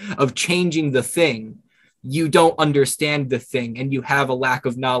experience of changing the thing, you don't understand the thing and you have a lack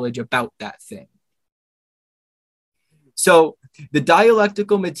of knowledge about that thing. So the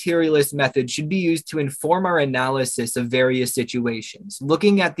dialectical materialist method should be used to inform our analysis of various situations,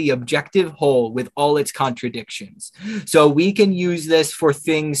 looking at the objective whole with all its contradictions. So we can use this for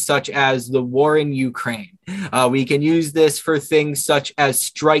things such as the war in Ukraine. We can use this for things such as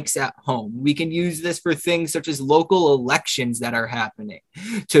strikes at home. We can use this for things such as local elections that are happening,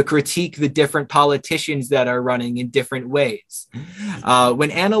 to critique the different politicians that are running in different ways.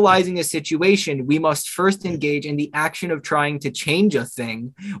 When analyzing a situation, we must first engage in the action of trying to change a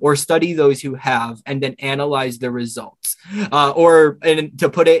thing, or study those who have, and then analyze the results. And to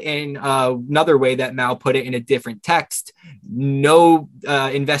put it in another way that Mao put it in a different text, no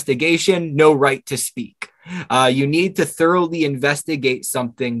investigation, no right to speak. You need to thoroughly investigate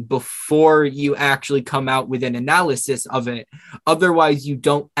something before you actually come out with an analysis of it. Otherwise, you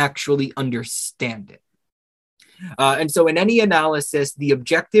don't actually understand it. And so in any analysis, the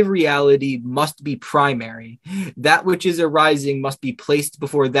objective reality must be primary. That which is arising must be placed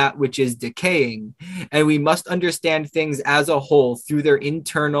before that which is decaying. And we must understand things as a whole through their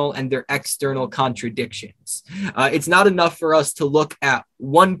internal and their external contradictions. It's not enough for us to look at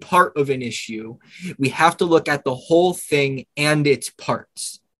one part of an issue. We have to look at the whole thing and its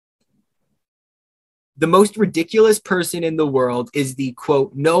parts. The most ridiculous person in the world is the,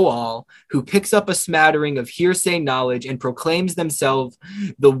 quote, know-all who picks up a smattering of hearsay knowledge and proclaims themselves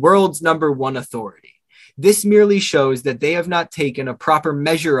the world's number one authority. This merely shows that they have not taken a proper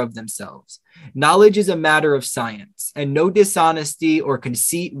measure of themselves. Knowledge is a matter of science, and no dishonesty or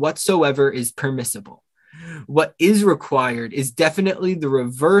conceit whatsoever is permissible. What is required is definitely the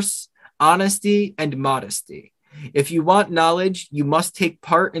reverse, honesty and modesty. If you want knowledge, you must take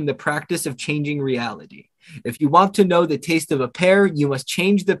part in the practice of changing reality. If you want to know the taste of a pear, you must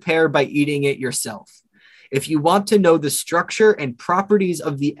change the pear by eating it yourself. If you want to know the structure and properties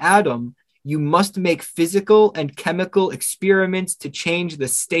of the atom, you must make physical and chemical experiments to change the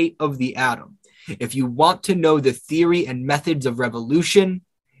state of the atom. If you want to know the theory and methods of revolution,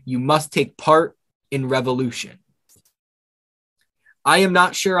 you must take part in revolution. I am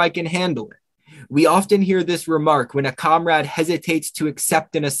not sure I can handle it. We often hear this remark when a comrade hesitates to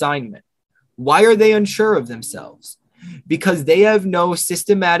accept an assignment. Why are they unsure of themselves? Because they have no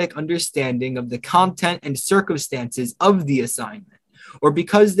systematic understanding of the content and circumstances of the assignment, or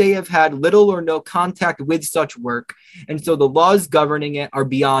because they have had little or no contact with such work, and so the laws governing it are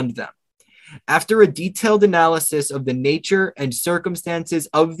beyond them. After a detailed analysis of the nature and circumstances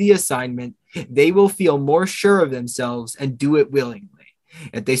of the assignment, they will feel more sure of themselves and do it willingly.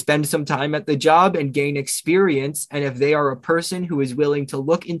 If they spend some time at the job and gain experience, and if they are a person who is willing to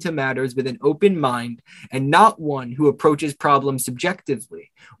look into matters with an open mind and not one who approaches problems subjectively,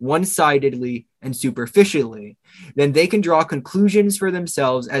 one-sidedly, and superficially, then they can draw conclusions for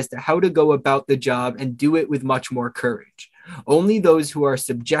themselves as to how to go about the job and do it with much more courage. Only those who are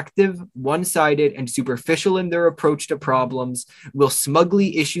subjective, one-sided, and superficial in their approach to problems will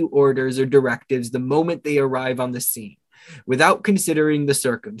smugly issue orders or directives the moment they arrive on the scene, without considering the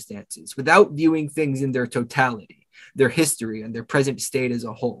circumstances, without viewing things in their totality, their history, and their present state as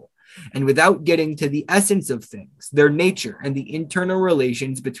a whole, and without getting to the essence of things, their nature, and the internal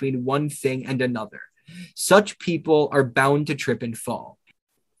relations between one thing and another. Such people are bound to trip and fall.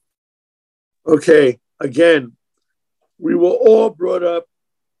 Okay, again, we were all brought up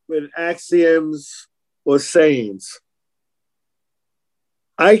with axioms or sayings.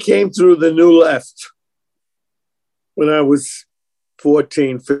 I came through the New Left when I was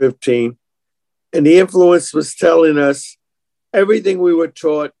 14, 15, and the influence was telling us everything we were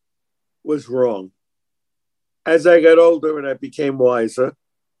taught was wrong. As I got older and I became wiser,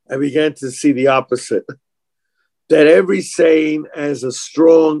 I began to see the opposite, that every saying has a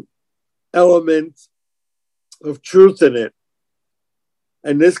strong element of truth in it.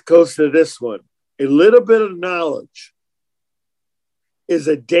 And this goes to this one. A little bit of knowledge is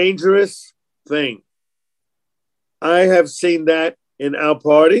a dangerous thing. I have seen that in our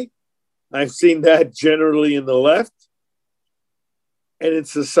party. I've seen that generally in the left and in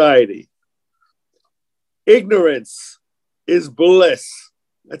society. Ignorance is bliss.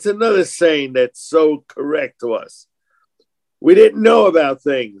 That's another saying that's so correct to us. We didn't know about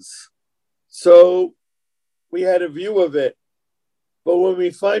things, so we had a view of it. But when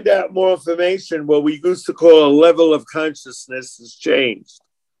we find out more information, what we used to call a level of consciousness has changed.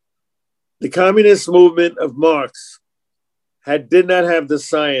 The communist movement of Marx did not have the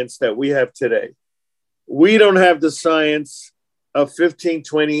science that we have today. We don't have the science of 15,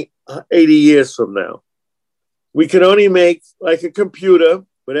 20, 80 years from now. We can only make, like a computer,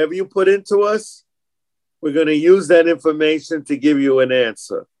 whatever you put into us, we're going to use that information to give you an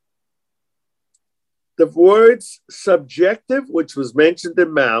answer. The words subjective, which was mentioned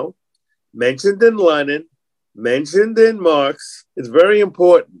in Mao, mentioned in Lenin, mentioned in Marx, is very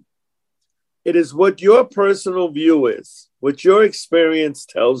important. It is what your personal view is, what your experience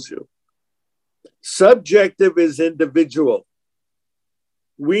tells you. Subjective is individual.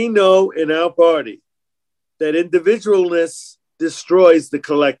 We know in our party that individualness destroys the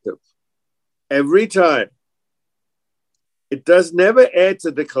collective every time. It does never add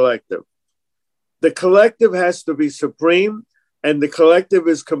to the collective. The collective has to be supreme, and the collective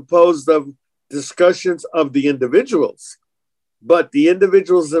is composed of discussions of the individuals. But the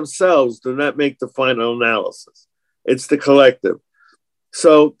individuals themselves do not make the final analysis. It's the collective.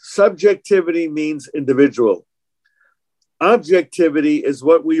 So subjectivity means individual. Objectivity is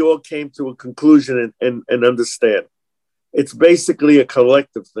what we all came to a conclusion and understand. It's basically a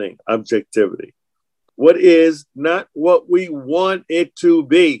collective thing, objectivity. What is, not what we want it to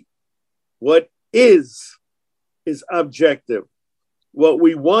be. What is objective. What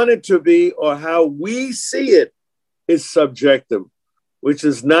we want it to be or how we see it is subjective, which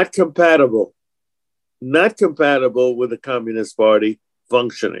is not compatible with the Communist Party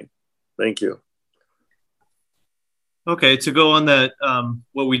functioning. Thank you. Okay, to go on that,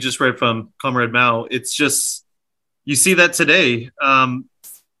 what we just read from Comrade Mao, it's just, you see that today.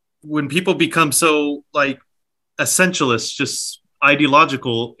 When people become so like essentialists, just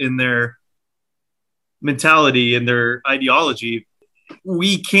ideological in their mentality and their ideology,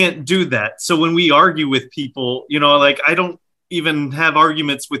 we can't do that. So when we argue with people, you know, like I don't even have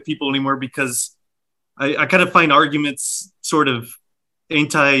arguments with people anymore because I kind of find arguments sort of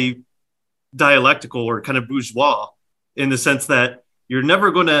anti-dialectical or kind of bourgeois in the sense that you're never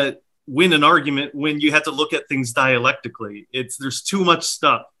going to win an argument when you have to look at things dialectically. There's too much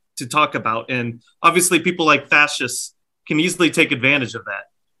stuff to talk about. And obviously people like fascists can easily take advantage of that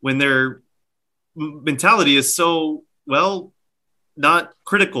when their mentality is so, well, not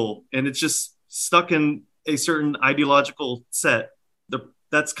critical and it's just stuck in a certain ideological set.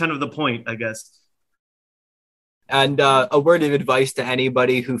 That's kind of the point, I guess. And a word of advice to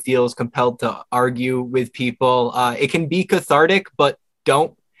anybody who feels compelled to argue with people: it can be cathartic, but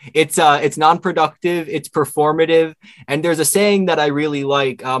don't. It's non-productive, it's performative, and there's a saying that I really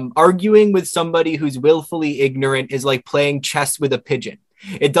like: arguing with somebody who's willfully ignorant is like playing chess with a pigeon.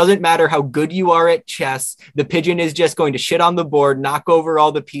 It doesn't matter how good you are at chess, the pigeon is just going to shit on the board, knock over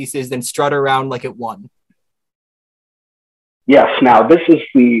all the pieces, then strut around like it won. Yes, now this is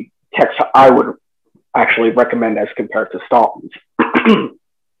the text I would actually recommend as compared to Stalin's.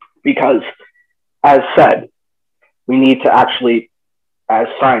 Because, as said, we need to actually, as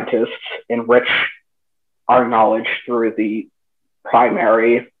scientists, enrich our knowledge through the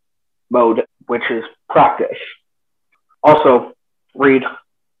primary mode, which is practice. Also, read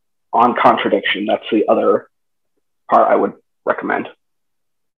on contradiction. That's the other part I would recommend.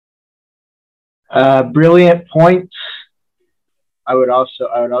 Brilliant points. I would also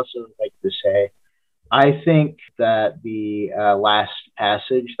like to say, I think that the last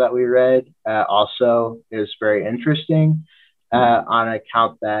passage that we read also is very interesting on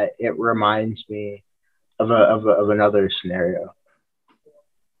account that it reminds me of another scenario.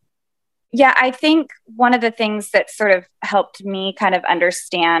 Yeah, I think one of the things that sort of helped me kind of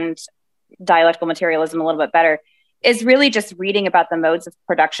understand dialectical materialism a little bit better is really just reading about the modes of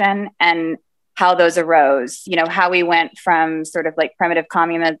production and how those arose, you know, how we went from sort of like primitive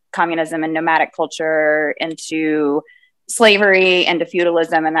communism and nomadic culture into slavery, into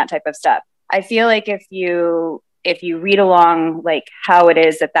feudalism and that type of stuff. I feel like if you read along like how it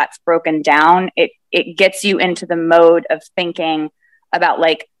is that that's broken down, it gets you into the mode of thinking about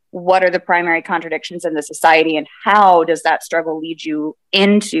like, what are the primary contradictions in the society and how does that struggle lead you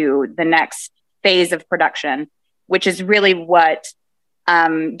into the next phase of production, which is really what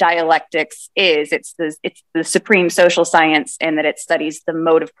dialectics is. It's the supreme social science in that it studies the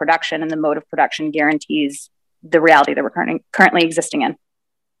mode of production, and the mode of production guarantees the reality that we're currently existing in.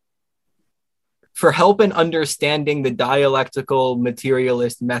 For help in understanding the dialectical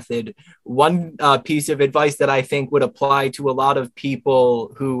materialist method, one piece of advice that I think would apply to a lot of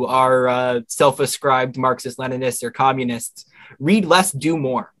people who are self-ascribed Marxist-Leninists or communists: read less, do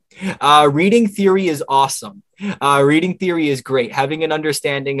more. Reading theory is awesome. Reading theory is great. Having an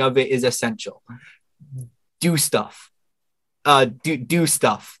understanding of it is essential. Do stuff. Do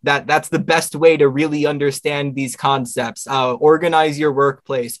stuff. That's the best way to really understand these concepts. Organize your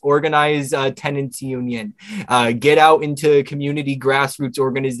workplace. Organize a tenants union. Get out into community grassroots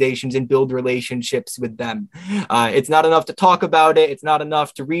organizations and build relationships with them. It's not enough to talk about it. It's not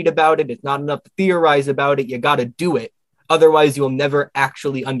enough to read about it. It's not enough to theorize about it. You got to do it. Otherwise, you'll never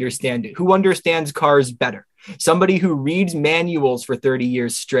actually understand it. Who understands cars better? Somebody who reads manuals for 30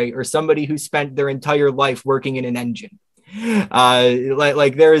 years straight, or somebody who spent their entire life working in an engine?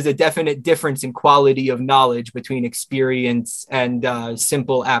 Like there is a definite difference in quality of knowledge between experience and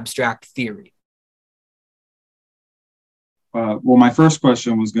simple abstract theory. Well, my first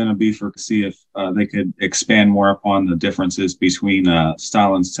question was going to be to see if they could expand more upon the differences between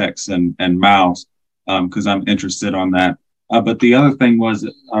Stalin's text and Mao's, because I'm interested on that. But the other thing was,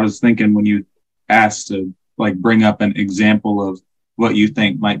 I was thinking when you asked to like bring up an example of what you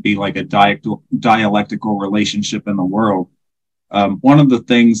think might be like a dialectical relationship in the world. One of the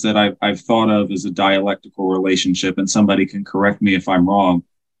things that I've thought of as a dialectical relationship, and somebody can correct me if I'm wrong,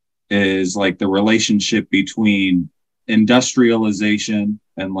 is like the relationship between industrialization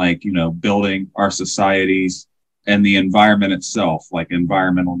and like, you know, building our societies and the environment itself, like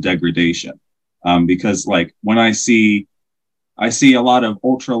environmental degradation. Because like when I see a lot of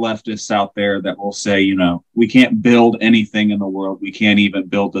ultra leftists out there that will say, you know, we can't build anything in the world. We can't even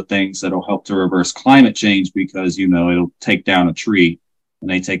build the things that'll help to reverse climate change because, you know, it'll take down a tree. And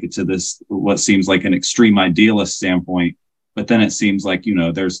they take it to this, what seems like an extreme idealist standpoint. But then it seems like, you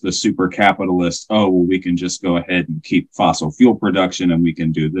know, there's the super capitalist. Oh, well, we can just go ahead and keep fossil fuel production and we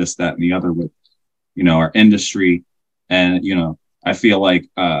can do this, that, and the other with, you know, our industry. And, you know, I feel like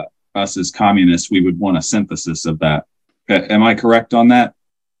us as communists, we would want a synthesis of that. Am I correct on that?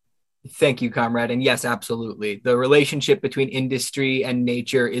 Thank you, comrade. And yes, absolutely. The relationship between industry and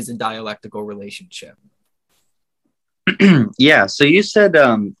nature is a dialectical relationship. Yeah. So you said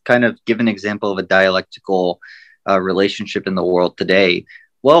kind of give an example of a dialectical relationship in the world today.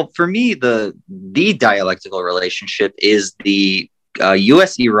 Well, for me, the dialectical relationship is the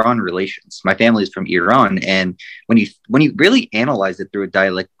U.S.-Iran relations. My family is from Iran, and when you really analyze it through a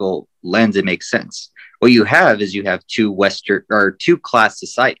dialectical lens, it makes sense. What you have is two class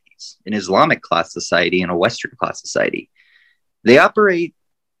societies, an Islamic class society and a Western class society. They operate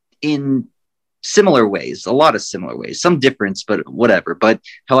in similar ways, a lot of similar ways, some difference, but whatever. But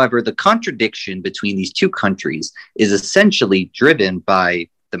however, the contradiction between these two countries is essentially driven by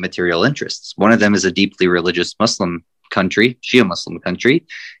the material interests. One of them is a deeply religious Muslim country, Shia Muslim country,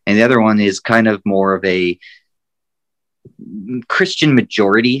 and the other one is kind of more of a Christian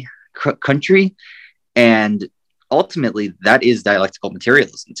majority country. And ultimately, that is dialectical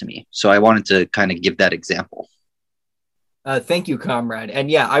materialism to me. So I wanted to kind of give that example. Thank you, comrade. And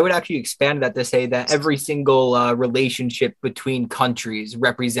yeah, I would actually expand that to say that every single relationship between countries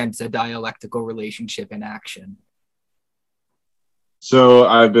represents a dialectical relationship in action. So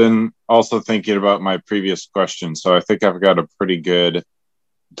I've been also thinking about my previous question. So I think I've got a pretty good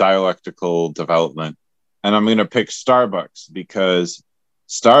dialectical development. And I'm going to pick Starbucks because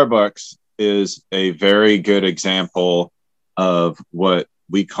Starbucks is a very good example of what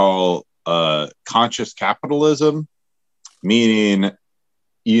we call conscious capitalism. Meaning,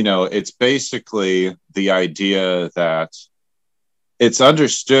 you know, it's basically the idea that it's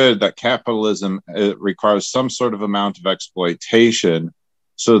understood that capitalism requires some sort of amount of exploitation.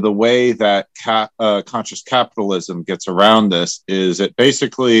 So the way that conscious capitalism gets around this is it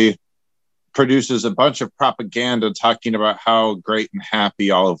basically produces a bunch of propaganda talking about how great and happy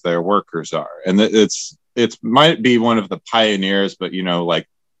all of their workers are. And it might be one of the pioneers, but, you know, like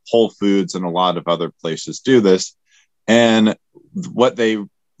Whole Foods and a lot of other places do this. And what they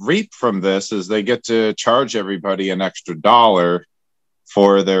reap from this is they get to charge everybody an extra $1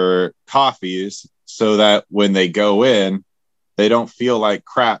 for their coffees so that when they go in, they don't feel like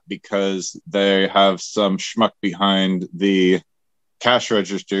crap because they have some schmuck behind the cash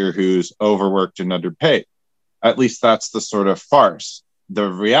register who's overworked and underpaid. At least that's the sort of farce. The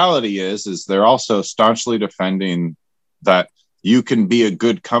reality is they're also staunchly defending that you can be a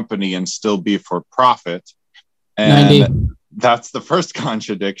good company and still be for profit. And 90. That's the first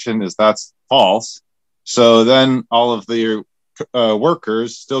contradiction, is that's false. So then all of the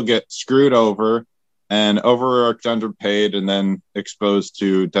workers still get screwed over and overworked, underpaid, and then exposed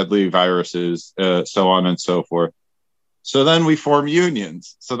to deadly viruses, so on and so forth. So then we form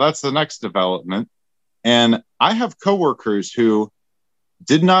unions. So that's the next development. And I have coworkers who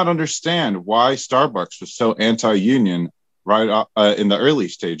did not understand why Starbucks was so anti-union right in the early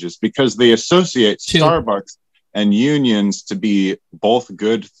stages, because they associate Starbucks and unions to be both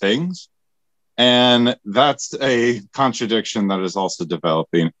good things. And that's a contradiction that is also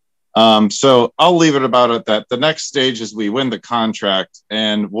developing. So I'll leave it about at that. The next stage is we win the contract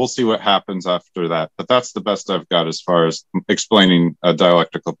and we'll see what happens after that. But that's the best I've got as far as explaining a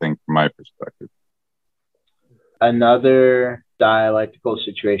dialectical thing from my perspective. Another dialectical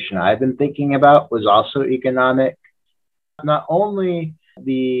situation I've been thinking about was also economic. Not only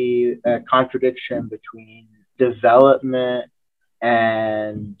the contradiction between development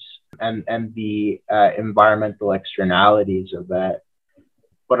and the environmental externalities of that,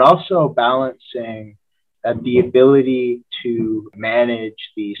 but also balancing the ability to manage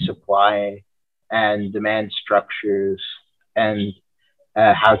the supply and demand structures and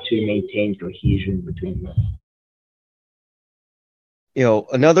how to maintain cohesion between them. You know,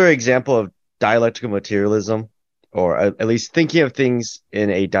 another example of dialectical materialism, or at least thinking of things in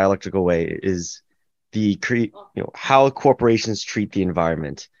a dialectical way, is how corporations treat the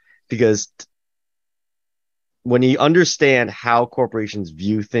environment. Because when you understand how corporations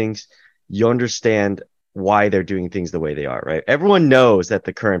view things, you understand why they're doing things the way they are, right? Everyone knows that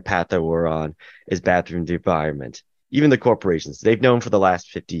the current path that we're on is bad for the environment. Even the corporations, they've known for the last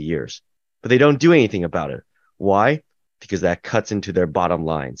 50 years, but they don't do anything about it. Why? Because that cuts into their bottom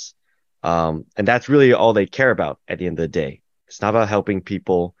lines. And that's really all they care about at the end of the day. It's not about helping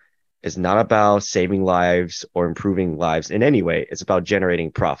people. It's not about saving lives or improving lives in any way. It's about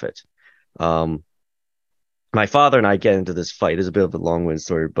generating profit. My father and I get into this fight. It's a bit of a long-winded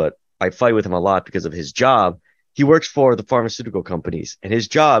story, but I fight with him a lot because of his job. He works for the pharmaceutical companies, and his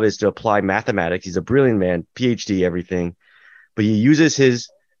job is to apply mathematics. He's a brilliant man, PhD, everything, but he uses his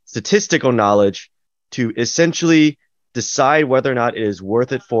statistical knowledge to essentially decide whether or not it is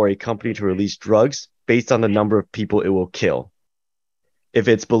worth it for a company to release drugs based on the number of people it will kill. If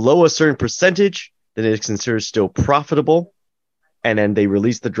it's below a certain percentage, then it is considered still profitable. And then they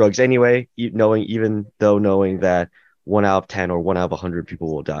release the drugs anyway, knowing that 1 out of 10 or 1 out of 100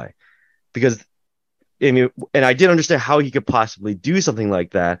 people will die. Because, I mean, and I didn't understand how he could possibly do something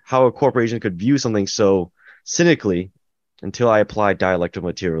like that, how a corporation could view something so cynically until I applied dialectical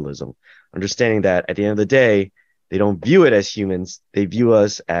materialism, understanding that at the end of the day, they don't view it as humans. They view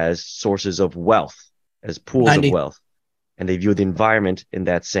us as sources of wealth, as pools of wealth. And they view the environment in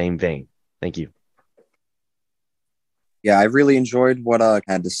that same vein. Thank you. Yeah, I really enjoyed what I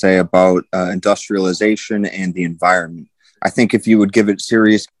had to say about industrialization and the environment. I think if you would give it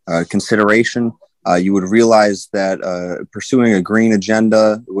serious consideration, you would realize that pursuing a green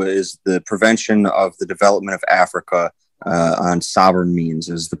agenda was the prevention of the development of Africa on sovereign means,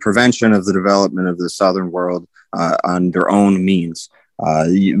 is the prevention of the development of the southern world on their own means.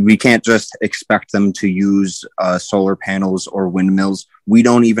 We can't just expect them to use solar panels or windmills. We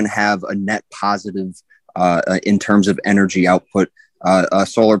don't even have a net positive in terms of energy output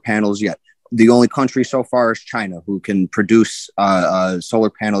solar panels yet. The only country so far is China, who can produce solar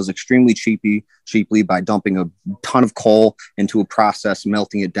panels extremely cheaply by dumping a ton of coal into a process,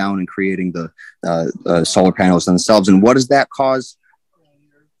 melting it down, and creating the solar panels themselves. And what does that cause?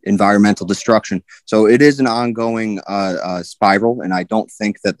 Environmental destruction. So it is an ongoing spiral, and I don't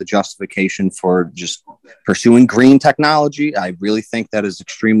think that the justification for just pursuing green technology, I really think that is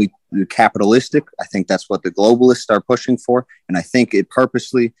extremely capitalistic. I think that's what the globalists are pushing for, and I think it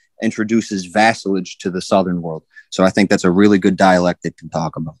purposely introduces vassalage to the southern world. So I think that's a really good dialectic to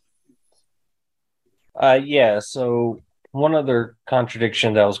talk about. Yeah, so one other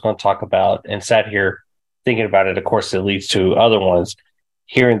contradiction that I was going to talk about and sat here thinking about it, of course, it leads to other ones.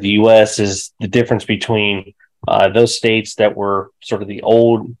 Here in the U.S. is the difference between those states that were sort of the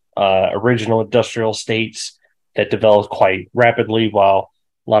old original industrial states that developed quite rapidly, while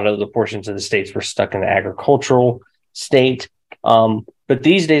a lot of the portions of the states were stuck in the agricultural state. But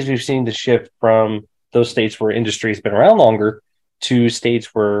these days we've seen the shift from those states where industry has been around longer to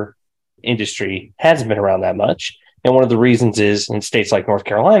states where industry hasn't been around that much. And one of the reasons is in states like North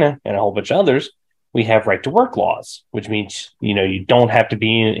Carolina and a whole bunch of others, we have right to work laws, which means, you don't have to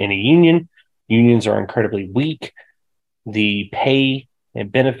be in a union. Unions are incredibly weak. The pay and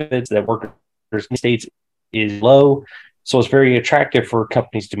benefits that workers in states is low. So it's very attractive for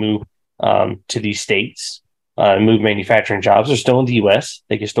companies to move to these states, move manufacturing jobs. They're still in the U.S.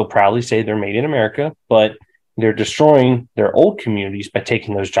 They can still proudly say they're made in America, but they're destroying their old communities by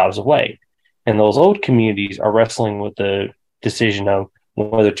taking those jobs away. And those old communities are wrestling with the decision of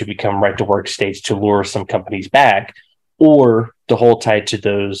whether to become right to work states to lure some companies back, or to hold tight to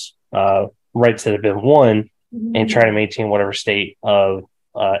those rights that have been won and try to maintain whatever state of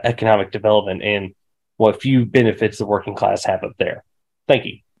economic development and what few benefits the working class have up there. Thank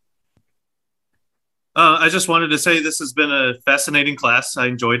you. I just wanted to say this has been a fascinating class. I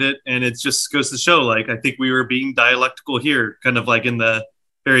enjoyed it. And it just goes to show, I think we were being dialectical here, kind of in the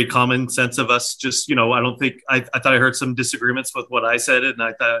very common sense of us just, I don't think, I thought I heard some disagreements with what I said, and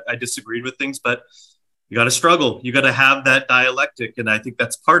I thought I disagreed with things, but you got to struggle. You got to have that dialectic. And I think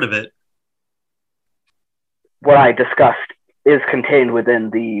that's part of it. What I discussed is contained within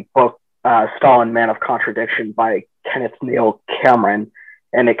the book Stalin, Man of Contradiction by Kenneth Neil Cameron,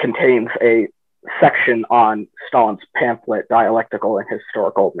 and it contains a section on Stalin's pamphlet, Dialectical and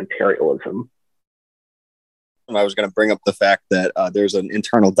Historical Materialism. I was going to bring up the fact that there's an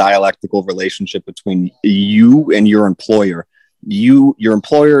internal dialectical relationship between you and your employer. Your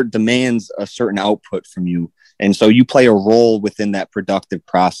employer demands a certain output from you, and so you play a role within that productive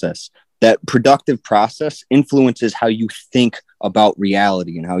process. That productive process influences how you think about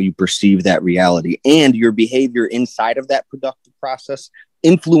reality and how you perceive that reality, and your behavior inside of that productive process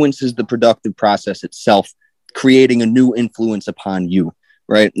influences the productive process itself, creating a new influence upon you.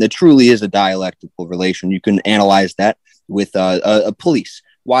 Right. And it truly is a dialectical relation. You can analyze that with a police.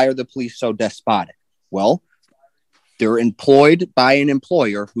 Why are the police so despotic? Well, they're employed by an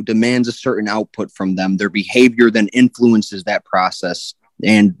employer who demands a certain output from them. Their behavior then influences that process,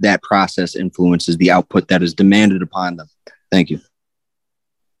 and that process influences the output that is demanded upon them. Thank you.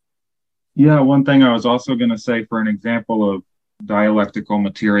 Yeah, one thing I was also going to say for an example of dialectical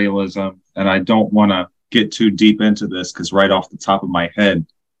materialism, and I don't want to get too deep into this because right off the top of my head,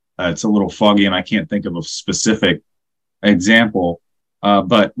 it's a little foggy and I can't think of a specific example.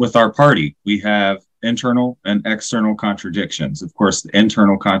 But with our party, we have internal and external contradictions. Of course, the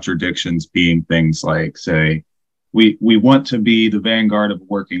internal contradictions being things like, say, we want to be the vanguard of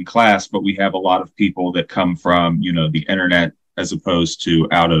working class, but we have a lot of people that come from, the internet as opposed to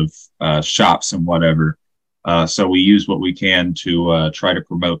out of shops and whatever. So we use what we can to try to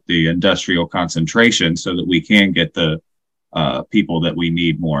promote the industrial concentration so that we can get the people that we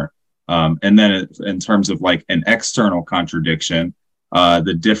need more. And then in terms of like an external contradiction,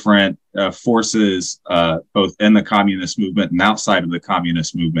 the different forces, both in the communist movement and outside of the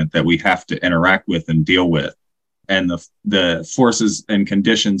communist movement that we have to interact with and deal with, and the forces and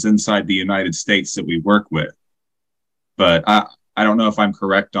conditions inside the United States that we work with. But I don't know if I'm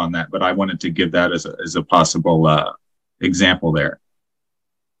correct on that, but I wanted to give that as a possible example there.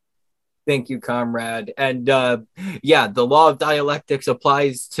 Thank you, comrade. And yeah, the law of dialectics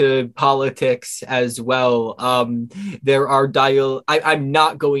applies to politics as well. There are I'm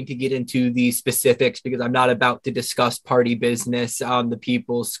not going to get into the specifics because I'm not about to discuss party business on the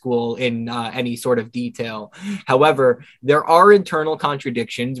People's School in any sort of detail. However, there are internal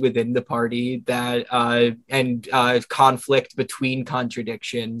contradictions within the party that and conflict between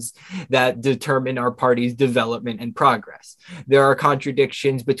contradictions that determine our party's development and progress. There are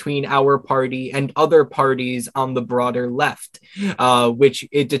contradictions between our party and other parties on the broader left, which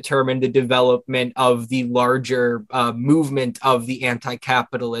it determined the development of the larger movement of the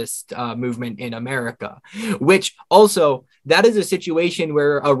anti-capitalist movement in America, which also that is a situation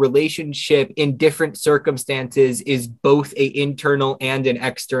where a relationship in different circumstances is both an internal and an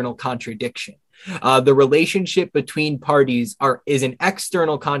external contradiction. The relationship between parties is an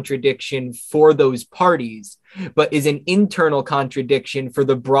external contradiction for those parties, but is an internal contradiction for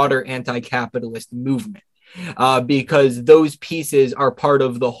the broader anti-capitalist movement. Because those pieces are part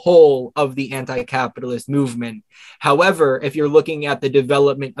of the whole of the anti-capitalist movement. However, if you're looking at the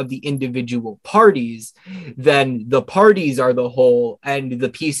development of the individual parties, then the parties are the whole and the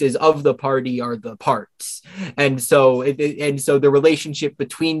pieces of the party are the parts. And so the relationship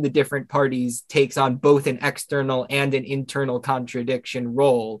between the different parties takes on both an external and an internal contradiction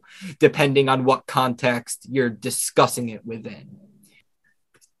role, depending on what context you're discussing it within.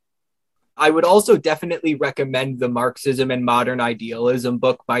 I would also definitely recommend the Marxism and Modern Idealism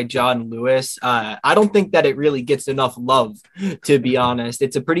book by John Lewis. I don't think that it really gets enough love, to be honest.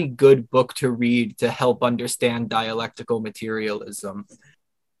 It's a pretty good book to read to help understand dialectical materialism.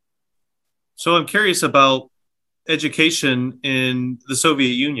 So I'm curious about education in the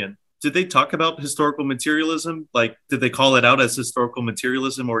Soviet Union. Did they talk about historical materialism? Like, did they call it out as historical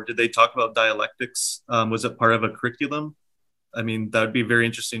materialism, or did they talk about dialectics? Was it part of a curriculum? I mean, that would be very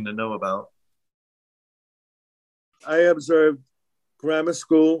interesting to know about. I observed grammar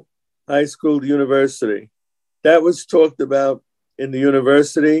school, high school, university. That was talked about in the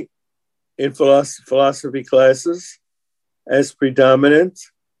university in philosophy classes as predominant.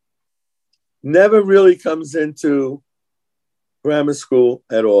 Never really comes into grammar school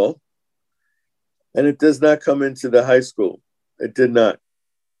at all. And it does not come into the high school. It did not.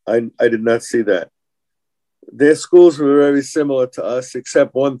 I did not see that. Their schools were very similar to us,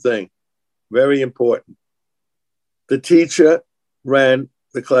 except one thing, very important. The teacher ran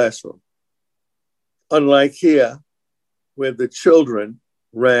the classroom. Unlike here, where the children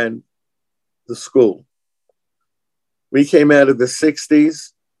ran the school. We came out of the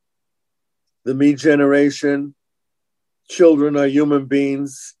 60s, the me generation. Children are human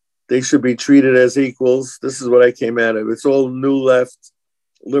beings. They should be treated as equals. This is what I came out of. It's all new left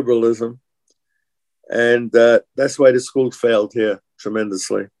liberalism. And that's why the school failed here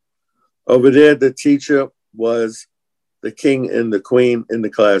tremendously. Over there, the teacher was the king and the queen in the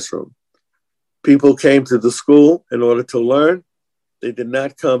classroom. People came to the school in order to learn. They did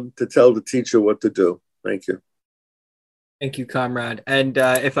not come to tell the teacher what to do. Thank you. Thank you, comrade. And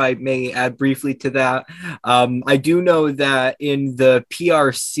if I may add briefly to that, I do know that in the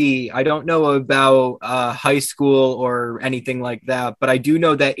PRC, I don't know about high school or anything like that, but I do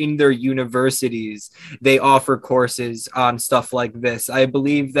know that in their universities, they offer courses on stuff like this. I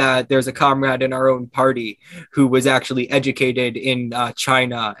believe that there's a comrade in our own party who was actually educated in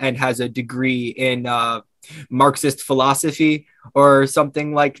China and has a degree in Marxist philosophy or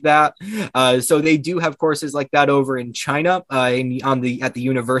something like that. So they do have courses like that over in China at the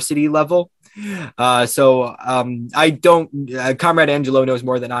university level. I don't, Comrade Angelo knows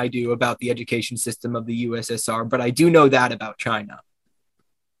more than I do about the education system of the USSR, but I do know that about China.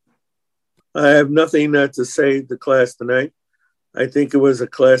 I have nothing to say to class tonight. I think it was a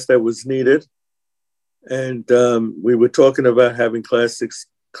class that was needed. And we were talking about having classics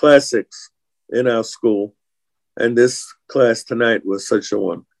in our school. And this class tonight was such a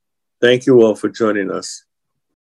one. Thank you all for joining us.